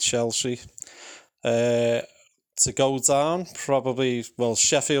maybe Chelsea. To go down, probably,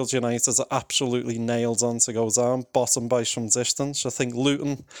 Sheffield United are absolutely nailed on to go down, bottom by some distance. I think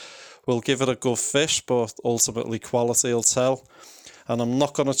Luton will give it a good fish, but ultimately quality will tell. And I'm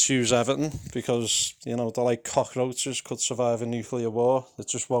not going to choose Everton because, they're like cockroaches, could survive a nuclear war. It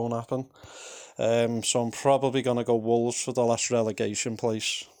just won't happen. So I'm probably going to go Wolves for the last relegation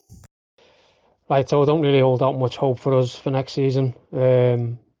place. Right, so I don't really hold out much hope for us for next season,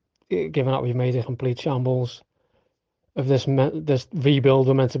 given that we've made a complete shambles of this rebuild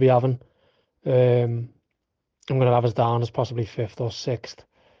we're meant to be having. I'm going to have us down as possibly 5th or 6th,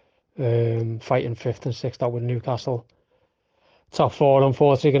 fighting 5th and 6th out with Newcastle. Top 4,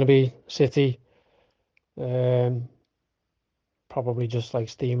 unfortunately, going to be City. Probably just like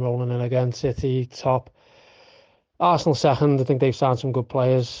steamrolling in again. City top. Arsenal second. I think they've signed some good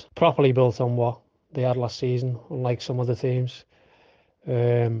players, properly built on what they had last season, unlike some other teams.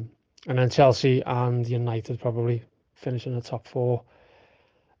 And then Chelsea and United probably finishing the top 4.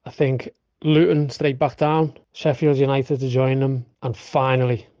 I think Luton straight back down, Sheffield United to join them, and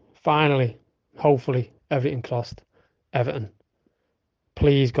finally, hopefully, everything crossed, Everton.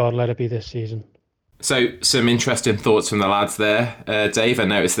 Please, God, let it be this season. So, some interesting thoughts from the lads there. Dave, I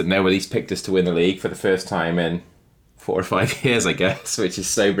noticed that nobody's picked us to win the league for the first time in 4 or 5 years, I guess, which is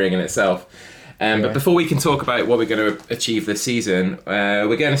sobering in itself. But before we can talk about what we're going to achieve this season,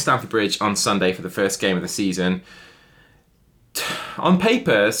 we're going to Stamford Bridge on Sunday for the first game of the season. On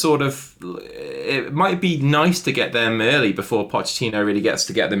paper, it might be nice to get them early before Pochettino really gets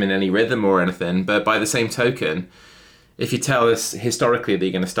to get them in any rhythm or anything. But by the same token, if you tell us historically that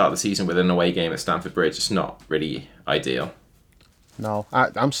you're going to start the season with an away game at Stamford Bridge, it's not really ideal. No,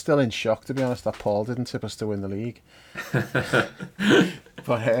 I'm still in shock, to be honest, that Paul didn't tip us to win the league.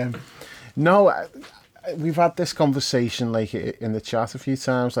 But no, we've had this conversation like in the chat a few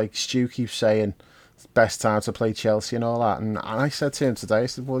times. Like Stu keeps saying it's the best time to play Chelsea and all that, and I said to him today, I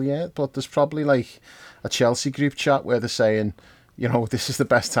said, well, yeah, but there's probably like a Chelsea group chat where they're saying, this is the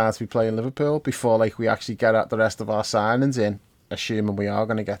best time to be playing Liverpool before like we actually get at the rest of our signings in, assuming we are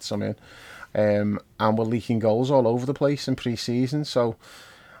going to get some in. And we're leaking goals all over the place in pre-season. So,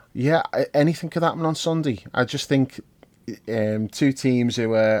 yeah, anything could happen on Sunday. I just think 2 teams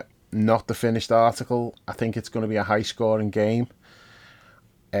who are not the finished article. I think it's going to be a high-scoring game.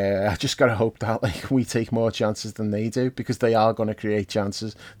 I just got to hope that we take more chances than they do, because they are going to create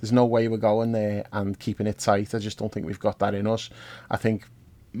chances. There's no way we're going there and keeping it tight. I just don't think we've got that in us. I think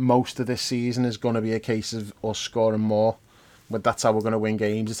most of this season is going to be a case of us scoring more. But that's how we're going to win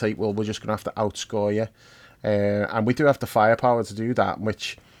games. It's like, well, we're just going to have to outscore you. And we do have the firepower to do that,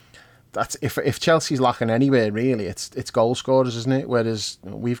 which... That's if Chelsea's lacking anywhere, really, it's goal scorers, isn't it? Whereas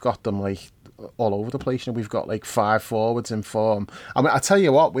we've got them all over the place. We've got 5 forwards in form. I mean, I tell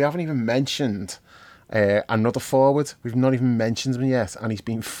you what, we haven't even mentioned another forward. We've not even mentioned him yet, and he's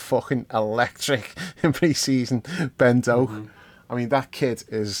been fucking electric in pre-season. Ben Doak. Mm-hmm. I mean, that kid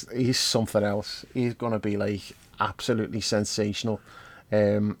he's something else. He's gonna be absolutely sensational.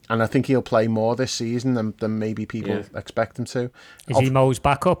 And I think he'll play more this season than maybe people expect him to. Is he Mo's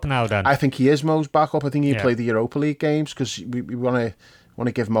backup now then? I think he is Mo's backup. I think he'll play the Europa League games, because we want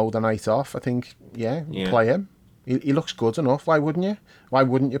to give Mo the night off. I think, play him. He looks good enough. Why wouldn't you? Why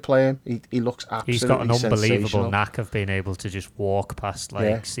wouldn't you play him? He looks absolutely He's got an unbelievable knack of being able to just walk past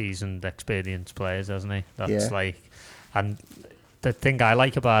seasoned, experienced players, hasn't he? That's and the thing I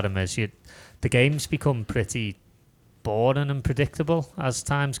like about him is the game's become pretty boring and predictable as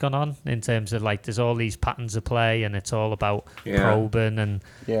time's gone on, in terms of there's all these patterns of play, and it's all about probing, and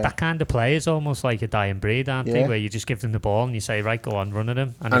that kind of play is almost like a dying breed, aren't they? Where you just give them the ball and you say, right, go on, run at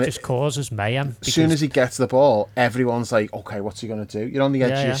him, and it just causes mayhem. As soon as he gets the ball, everyone's like, okay, what's he going to do? You're on the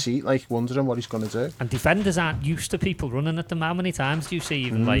edge of your seat, wondering what he's going to do. And defenders aren't used to people running at them. How many times do you see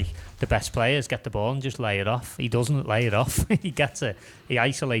even the best players get the ball and just lay it off? He doesn't lay it off. He gets it, he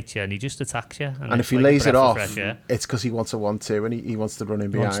isolates you, and he just attacks you, and if he lays it off, it's because he wants a 1-2, and he wants to run in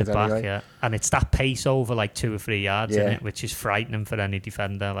behind anyway. Back, and it's that pace over 2 or 3 yards in it, which is frightening for any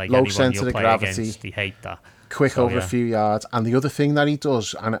defender. Low anyone centre of gravity, against, they hate that. Quick over a few yards. And the other thing that he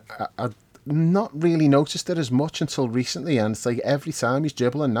does, and I've not really noticed it as much until recently, and it's every time he's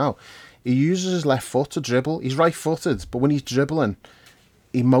dribbling now, he uses his left foot to dribble. He's right-footed, but when he's dribbling,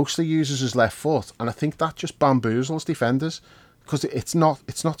 he mostly uses his left foot, and I think that just bamboozles defenders, because it's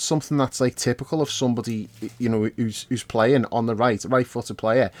not something that's typical of somebody who's playing on the right-footed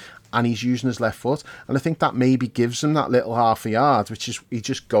player, and he's using his left foot, and I think that maybe gives him that little half a yard, which is he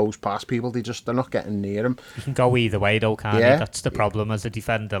just goes past people. They're not getting near him. You can go either way though, can't you? That's the problem as a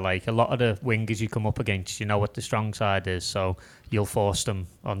defender. A lot of the wingers you come up against, you know what the strong side is, so you'll force them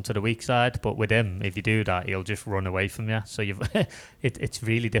onto the weak side. But with him, if you do that, he'll just run away from you. So it's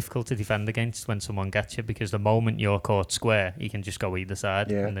really difficult to defend against when someone gets you, because the moment you're caught square, he can just go either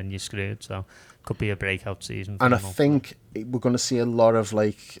side, and then you're screwed. So could be a breakout season for and him. I think we're going to see a lot of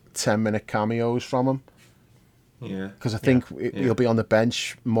 10-minute cameos from him. Yeah, because I think he'll be on the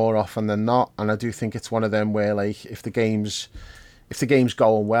bench more often than not, and I do think it's one of them where if the game's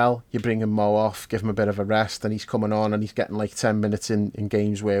going well, you bring him Mo off, give him a bit of a rest, and he's coming on and he's getting 10 minutes in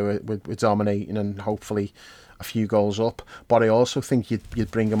games where we're dominating and hopefully a few goals up. But I also think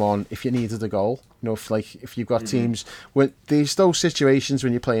you'd bring him on if you needed a goal. If you've got teams when there's those situations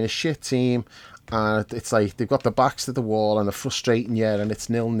when you're playing a shit team, and it's they've got the backs to the wall and they're frustrating you, and it's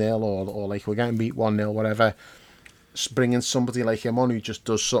 0-0 or we're getting beat 1-0, whatever. Just bringing somebody like him on who just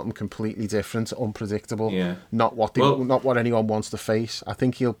does something completely different, unpredictable, not what anyone wants to face. I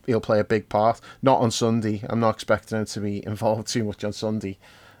think he'll play a big part. Not on Sunday. I'm not expecting him to be involved too much on Sunday,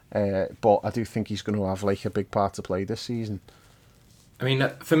 but I do think he's going to have a big part to play this season. I mean,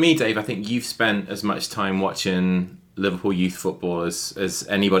 for me, Dave, I think you've spent as much time watching Liverpool youth football as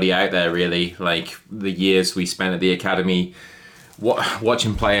anybody out there, really. The years we spent at the academy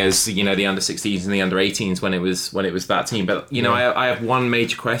watching players, the under-16s and the under-18s when it was that team. But I have one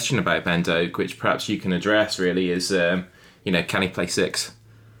major question about Ben Doak, which perhaps you can address. Really, is can he play 6?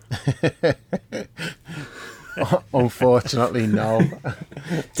 Unfortunately, no.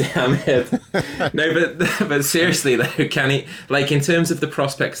 Damn it. No, but seriously though, can he, in terms of the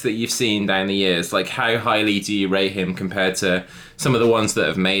prospects that you've seen down the years, how highly do you rate him compared to some of the ones that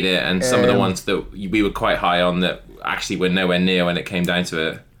have made it and some of the ones that we were quite high on that actually were nowhere near when it came down to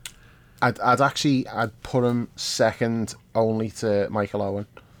it? I'd put him second only to Michael Owen.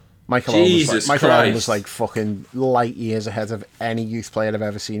 Michael Owen was fucking light years ahead of any youth player I've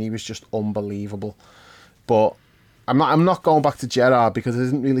ever seen. He was just unbelievable. But I'm not going back to Gerrard, because I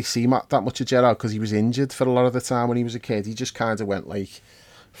didn't really see that much of Gerrard because he was injured for a lot of the time when he was a kid. He just kind of went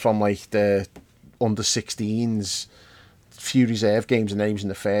from the under-16s, few reserve games, and then he was in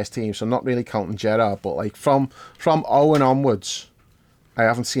the first team. So I'm not really counting Gerrard, but from Owen onwards, I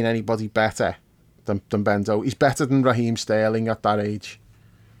haven't seen anybody better than Ben Doak. He's better than Raheem Sterling at that age.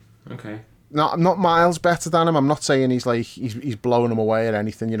 Okay. not miles better than him. I'm not saying he's blowing him away or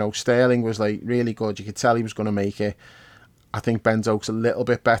anything. You know, Sterling was like really good. You could tell he was going to make it. I think Ben Doak's a little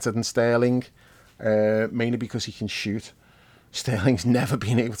bit better than Sterling, mainly because he can shoot. Sterling's never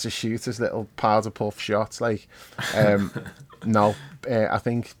been able to shoot his little powder puff shots. Like, no, I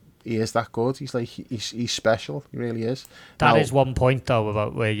think he is that good. He's special. He really is. That is one point though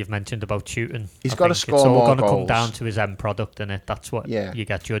about where you've mentioned about shooting. He's got to score more more goals. It's all going to come down to his end product, and that's what you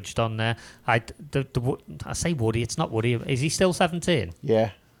get judged on there. I say Woody. It's not Woody. Is he still 17?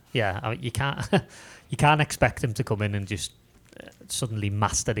 Yeah. Yeah. I mean, you can't expect him to come in and just suddenly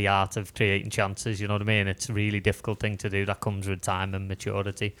master the art of creating chances. You know what I mean? It's a really difficult thing to do. That comes with time and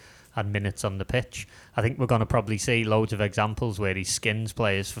maturity and minutes on the pitch. I think we're going to probably see loads of examples where he skins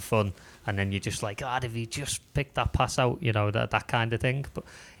players for fun, and then you're just like, if he just picked that pass out, you know, that kind of thing. But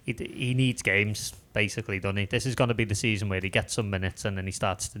he needs games, basically, doesn't he? This is going to be the season where he gets some minutes and then he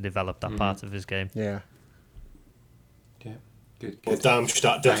starts to develop that part of his game. Yeah. Good. Well,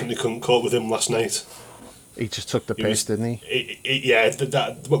 Darmstadt definitely couldn't cope with him last night. He just took the piss, didn't he?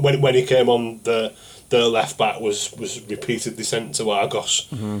 When he came on, the left back was repeatedly sent to Argos.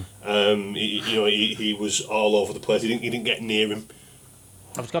 Mm-hmm. He was all over the place. He didn't get near him.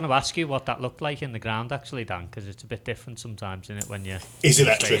 I was going to ask you what that looked like in the ground, actually, Dan, because it's a bit different sometimes, isn't it, when you're He's in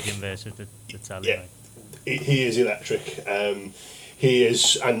the electric stadium versus the telly. Yeah, he is electric. He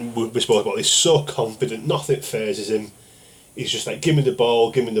is, and we spoke about this. So confident, nothing phases him. He's just like, give me the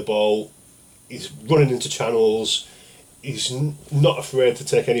ball. He's running into channels. He's not afraid to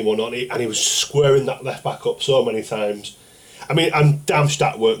take anyone on. And he was squaring that left back up so many times. I mean, and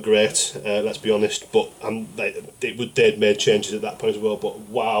Darmstadt weren't great, let's be honest, but they'd made changes at that point as well. But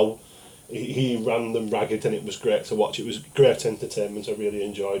wow, he ran them ragged, and it was great to watch. It was great entertainment. I really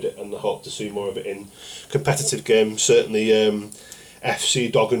enjoyed it, and I hope to see more of it in competitive games. Certainly,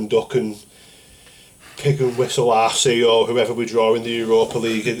 FC Dog and Duck and Pig and Whistle RC or whoever we draw in the Europa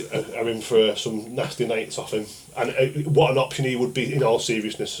League are in for some nasty nights off him. And what an option he would be, in all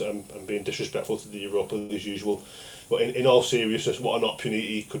seriousness. I'm being disrespectful to the Europa League as usual, but in all seriousness, what an option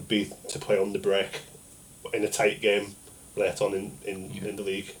he could be to play on the break in a tight game late on in the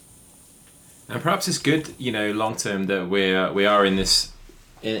league. And perhaps it's good, long term that we are in this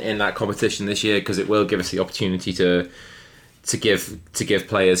in that competition this year, because it will give us the opportunity to give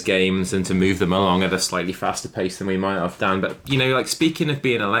players games and to move them along at a slightly faster pace than we might have done. But speaking of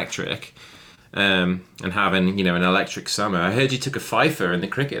being electric, and having an electric summer, I heard you took a fifer in the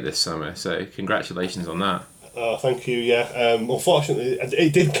cricket this summer, so congratulations on that. Thank you. Yeah, unfortunately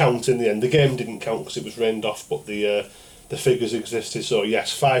it did count in the end. The game didn't count because it was rained off, but the figures existed. So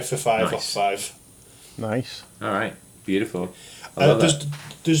yes, 5 for 5 off 5. Nice. All right, beautiful.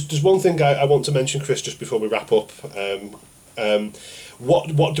 There's one thing I want to mention, Chris, just before we wrap up.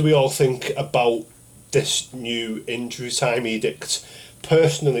 What do we all think about this new injury time edict?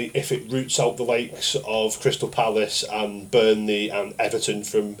 Personally, if it roots out the likes of Crystal Palace and Burnley and Everton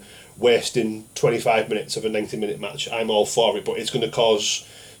from wasting 25 minutes of a 90-minute match, I'm all for it, but it's going to cause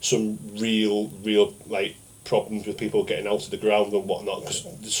some real problems with people getting out of the ground and whatnot,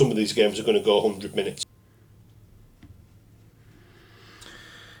 because some of these games are going to go 100 minutes.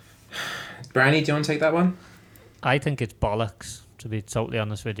 Brownie, do you want to take that one? I think it's bollocks, to be totally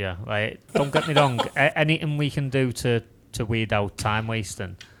honest with you. Right? Don't get me wrong. Anything we can do to weed out time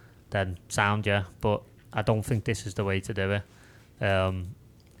wasting, then sound, yeah. But I don't think this is the way to do it.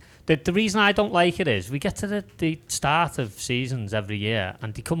 The reason I don't like it is we get to the start of seasons every year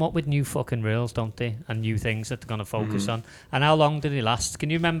and they come up with new fucking rules, don't they? And new things that they're going to focus on. And how long did they last? Can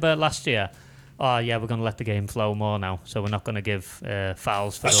you remember last year? Oh, yeah, we're going to let the game flow more now, so we're not going to give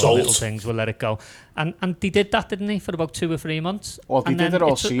fouls for those little things. We'll let it go. And they did that, didn't they, for about 2 or 3 months? Well, they did it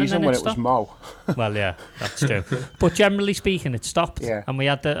all season when it was Mo. Well, yeah, that's true. But generally speaking, it stopped. Yeah. And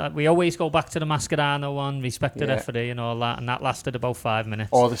we always go back to the Mascherano one, respect the referee and all that, and that lasted about 5 minutes.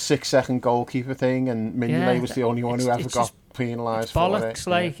 Or the 6-second goalkeeper thing, and Mignolet was the only one who ever got penalised for it.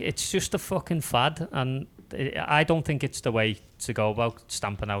 Bollocks, it's just a fucking fad, and I don't think it's the way to go about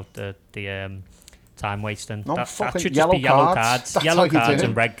stamping out the time wasting. No, that should just yellow be yellow cards. cards, yellow cards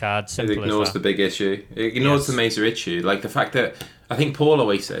and red cards. It ignores the big issue. It ignores the major issue. Like the fact that, I think Paul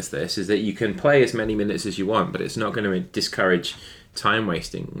always says this, is that you can play as many minutes as you want, but it's not going to discourage time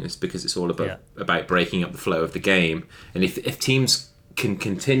wasting. It's because it's all about breaking up the flow of the game. And if teams can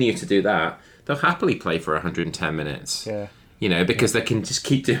continue to do that, they'll happily play for 110 minutes. Yeah. Because they can just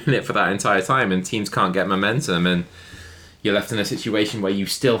keep doing it for that entire time, and teams can't get momentum, and you're left in a situation where you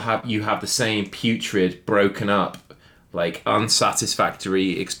have the same putrid, broken up,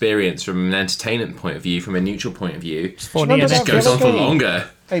 unsatisfactory experience from an entertainment point of view, from a neutral point of view. It's funny, it just goes on for longer.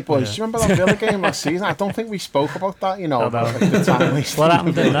 Hey boys, do you remember that Villa game last season? I don't think we spoke about that, you know. About, like, the time what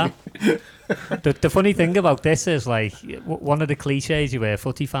happened in that? The funny thing about this is, like, one of the cliches you hear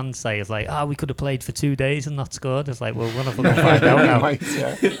footy fans say is like, we could have played for 2 days and not scored. It's like, well, we're going to find out now. Right,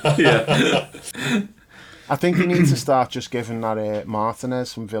 yeah. I think you need to start just giving that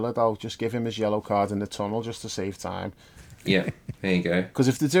Martinez from Villa, though, just give him his yellow card in the tunnel just to save time. Yeah, there you go. Because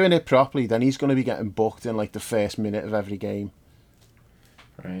if they're doing it properly, then he's going to be getting booked in like the first minute of every game.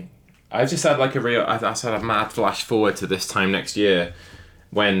 Right. I've just had like a mad flash forward to this time next year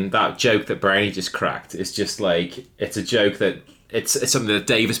when that joke that Brownie just cracked is just like, it's a joke that it's something that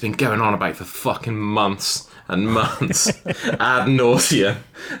Dave has been going on about for fucking months and months ad nauseum,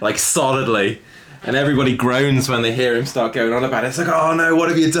 like solidly. And everybody groans when they hear him start going on about it. It's like, oh no, what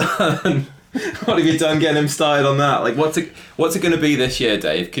have you done? What have you done getting him started on that? Like, what's it going to be this year,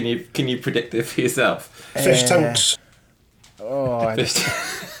 Dave? Can you predict it for yourself? Fish tanks. I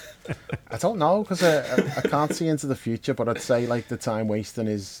don't know, because I can't see into the future, but I'd say like the time wasting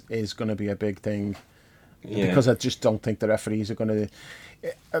is going to be a big thing. Yeah. Because I just don't think the referees are going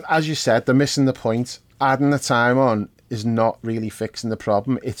to... As you said, they're missing the point. Adding the time on is not really fixing the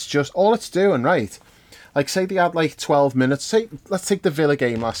problem. It's just... All it's doing, right? Like, say they had like 12 minutes. Let's take the Villa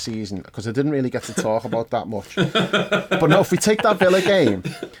game last season, because I didn't really get to talk about that much. But no, if we take that Villa game,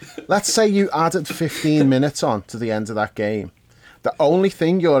 let's say you added 15 minutes on to the end of that game. The only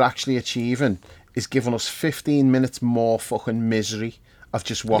thing you're actually achieving is giving us 15 minutes more fucking misery of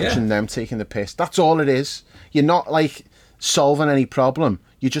just watching them taking the piss. That's all it is. You're not, like, solving any problem.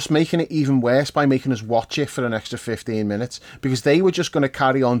 You're just making it even worse by making us watch it for an extra 15 minutes, because they were just going to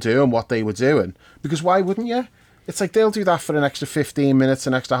carry on doing what they were doing. Because why wouldn't you? It's like they'll do that for an extra 15 minutes,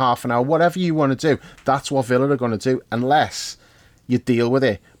 an extra half an hour, whatever you want to do. That's what Villa are going to do, unless you deal with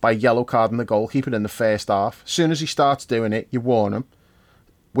it by yellow carding the goalkeeper in the first half. As soon as he starts doing it, you warn him.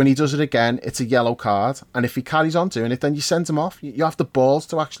 When he does it again, it's a yellow card. And if he carries on doing it, then you send him off. You have the balls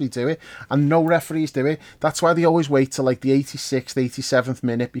to actually do it. And no referees do it. That's why they always wait till like the 86th, 87th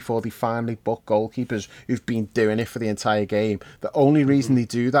minute before they finally book goalkeepers who've been doing it for the entire game. The only reason they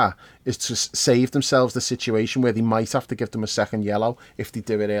do that is to save themselves the situation where they might have to give them a second yellow if they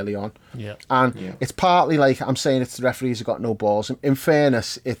do it early on. Yeah. And it's partly like, I'm saying it's the referees who got no balls. In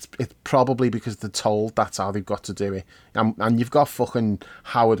fairness, it's probably because they're told that's how they've got to do it. And you've got fucking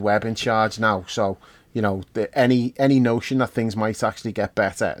Howard Webb in charge now, so you know any notion that things might actually get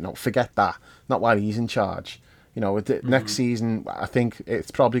better, no, forget that. Not while he's in charge. You know, next season, I think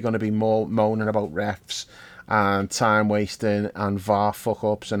it's probably going to be more moaning about refs and time wasting and VAR fuck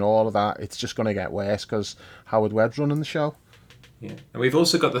ups and all of that. It's just going to get worse because Howard Webb's running the show. Yeah, and we've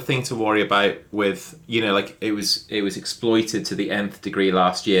also got the thing to worry about with, you know, like it was exploited to the nth degree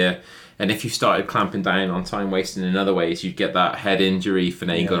last year. And if you started clamping down on time wasting in other ways, you'd get that head injury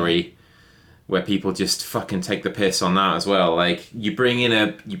finaglery where people just fucking take the piss on that as well. Like you bring in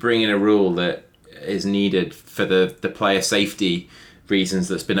a rule that is needed for the player safety reasons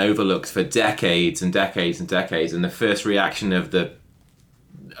that's been overlooked for decades and decades and decades, and the first reaction of the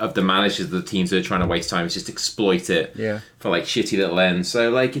managers of the teams that are trying to waste time is just exploit it for like shitty little ends. So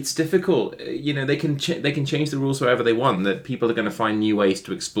like it's difficult, you know. They can change the rules however they want. That people are going to find new ways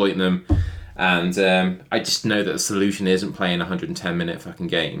to exploit them, and I just know that the solution isn't playing 110-minute fucking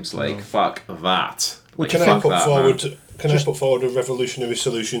games. Like fuck that. Well, can I put forward a revolutionary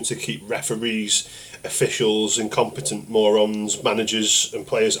solution to keep referees, officials, incompetent morons, managers, and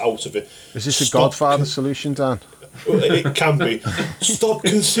players out of it? Is this a Godfather solution, Dan? It can be. Stop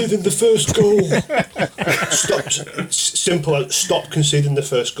conceding the first goal. Stop conceding the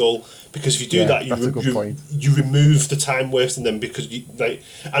first goal, because if you do that, you remove the time wasting them. Because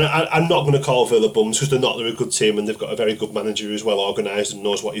I'm not going to call Villa bums, because they're not. They're a good team and they've got a very good manager who's well organised and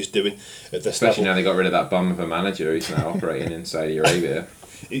knows what he's doing at this Especially level. now they got rid of that bum of a manager who's now operating in Saudi Arabia.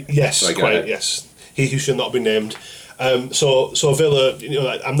 Yes, yes. He who shall not be named. So Villa, you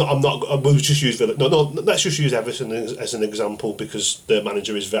know, we'll just use Villa. No, let's just use Everton as an example, because their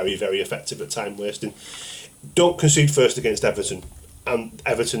manager is very, very effective at time wasting. Don't concede first against Everton, and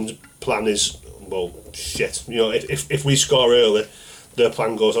Everton's plan is, well, shit. You know, if we score early, their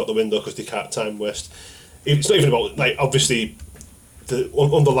plan goes out the window because they can't time waste. It's not even about, like, obviously,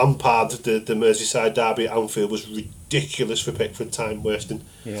 under Lampard, the Merseyside derby at Anfield was ridiculous for Pickford time wasting.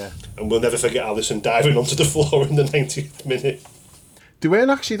 Yeah. And we'll never forget Alisson diving onto the floor in the 90th minute. They weren't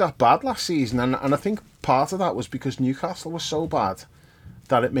actually that bad last season, and I think part of that was because Newcastle was so bad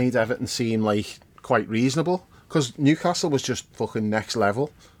that it made Everton seem like quite reasonable, because Newcastle was just fucking next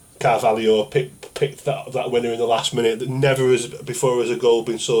level. Carvalho picked that winner in the last minute. That never has before has a goal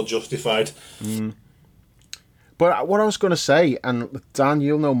been so justified. But what I was going to say, and Dan,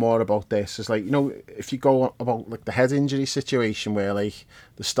 you'll know more about this, is like, if you go about like the head injury situation where like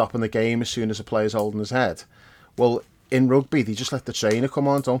they're stopping the game as soon as a player's holding his head. Well, in rugby, they just let the trainer come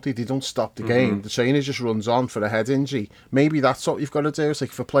on, don't they? They don't stop the game. The trainer just runs on for a head injury. Maybe that's what you've got to do. It's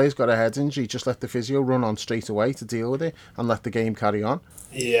like if a player's got a head injury, just let the physio run on straight away to deal with it and let the game carry on.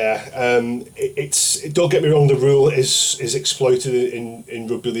 Yeah, it's don't get me wrong. The rule is exploited in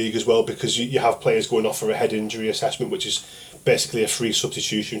rugby league as well, because you have players going off for a head injury assessment, which is basically a free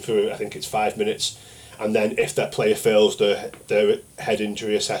substitution for, I think it's 5 minutes, and then if that player fails their head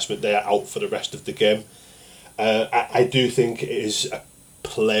injury assessment, they are out for the rest of the game. I do think it is a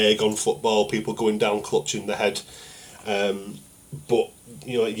plague on football, people going down clutching the head, but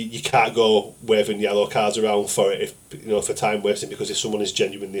you can't go waving yellow cards around for it for time wasting, because if someone is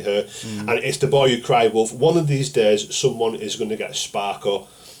genuinely hurt, and it's the boy who cried wolf. One of these days, someone is going to get a sparkle,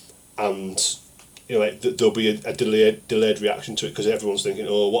 and there'll be a delayed reaction to it, because everyone's thinking,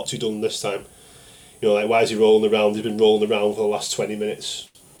 oh, what's he done this time? Why is he rolling around? He's been rolling around for the last 20 minutes.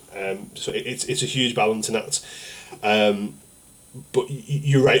 So it's a huge balancing act. But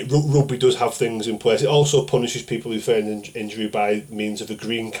you're right, rugby does have things in place. It also punishes people who feign injury by means of a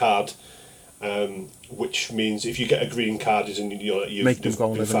green card, which means if you get a green card, you've make them go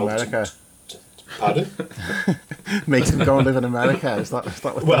and live in America. Pardon? Make them go and live in America. Is that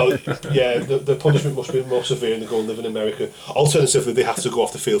what well, yeah, the punishment must be more severe than go and live in America. Alternatively, they have to go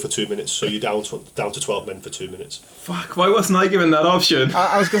off the field for 2 minutes, so you're down to 12 men for 2 minutes. Fuck, why wasn't I given that option?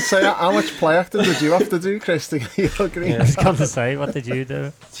 I was going to say, how much play acting did you have to do, Chris, to get your green? I was going to say, what did you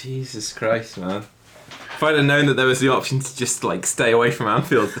do? Jesus Christ, man. If I'd have known that there was the option to just like stay away from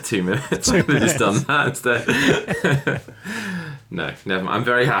Anfield for 2 minutes, I would have just done that instead. No, never mind. I'm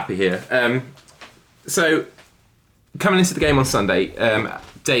very happy here. So, coming into the game on Sunday,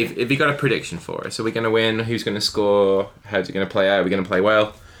 Dave, have you got a prediction for us? Are we going to win? Who's going to score? How's it going to play out? Are we going to play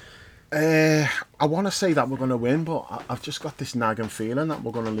well? I want to say that we're going to win, but I've just got this nagging feeling that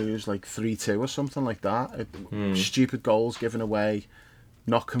we're going to lose like 3-2 or something like that. Stupid goals given away,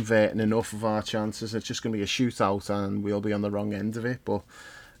 not converting enough of our chances. It's just going to be a shootout and we'll be on the wrong end of it. But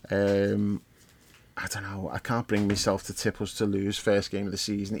I don't know. I can't bring myself to tip us to lose first game of the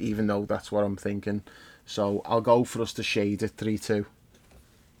season, even though that's what I'm thinking. So I'll go for us to shade it 3-2.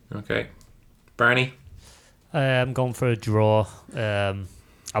 Okay. Barney? I'm going for a draw. I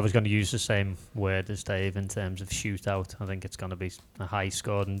was going to use the same word as Dave in terms of shootout. I think it's going to be a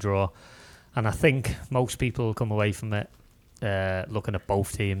high-scoring draw. And I think most people will come away from it looking at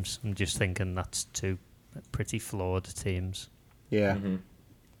both teams and just thinking that's two pretty flawed teams. Yeah. Mm-hmm.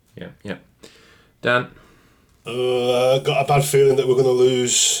 Yeah. Dan? Got a bad feeling that we're going to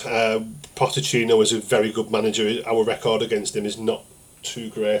lose. Pochettino is a very good manager. Our record against him is not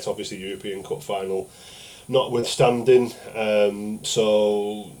too great. Obviously, European Cup final notwithstanding.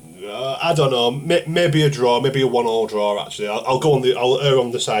 So I don't know. Maybe a draw. Maybe a 1-1 draw. Actually, I'll err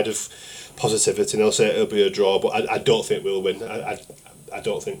on the side of positivity, and I'll say it'll be a draw. But I don't think we'll win. I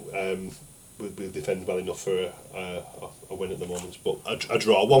don't think we'll defend well enough for a win at the moment. But a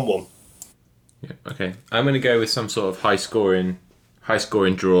draw, 1-1. Yeah, okay. I'm going to go with some sort of high scoring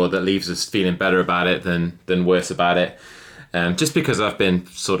draw that leaves us feeling better about it than worse about it. Just because I've been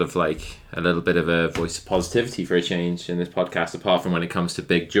sort of like a little bit of a voice of positivity for a change in this podcast, apart from when it comes to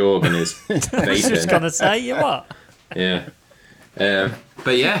Big Jorg and his vaping. I was just going to say, you what? Yeah.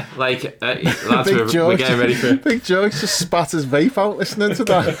 But yeah, like lads, we're getting ready for Big Jorg just spat his vape out listening to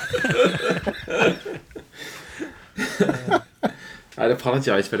that. I'd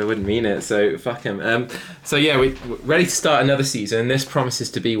apologise, but I wouldn't mean it, so fuck him. So yeah, we're ready to start another season. This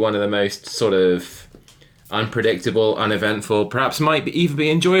promises to be one of the most sort of unpredictable, uneventful, perhaps might even be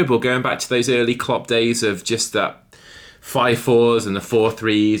enjoyable, going back to those early Klopp days of just that 5-4s and the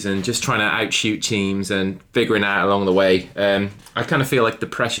 4-3s and just trying to outshoot teams and figuring out along the way. I kind of feel like the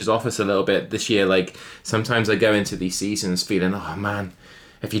pressure's off us a little bit this year. Like sometimes I go into these seasons feeling, oh man,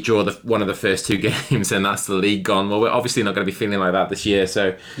 if you draw one of the first 2 games, then that's the league gone. Well, we're obviously not going to be feeling like that this year.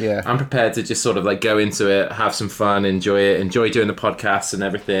 So yeah, I'm prepared to just sort of like go into it, have some fun, enjoy it, enjoy doing the podcasts and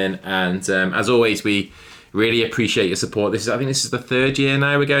everything. And as always, we really appreciate your support. I think this is the 3rd year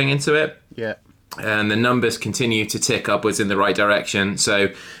now we're going into it. Yeah. And the numbers continue to tick upwards in the right direction. So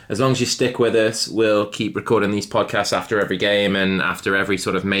as long as you stick with us, we'll keep recording these podcasts after every game and after every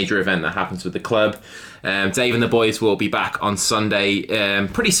sort of major event that happens with the club. Dave and the boys will be back on Sunday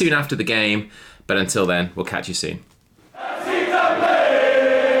pretty soon after the game. But until then, we'll catch you soon.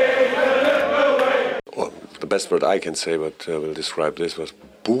 Well, the best word I can say, but will describe this was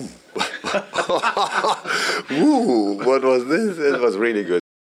boom. Ooh, what was this? It was really good.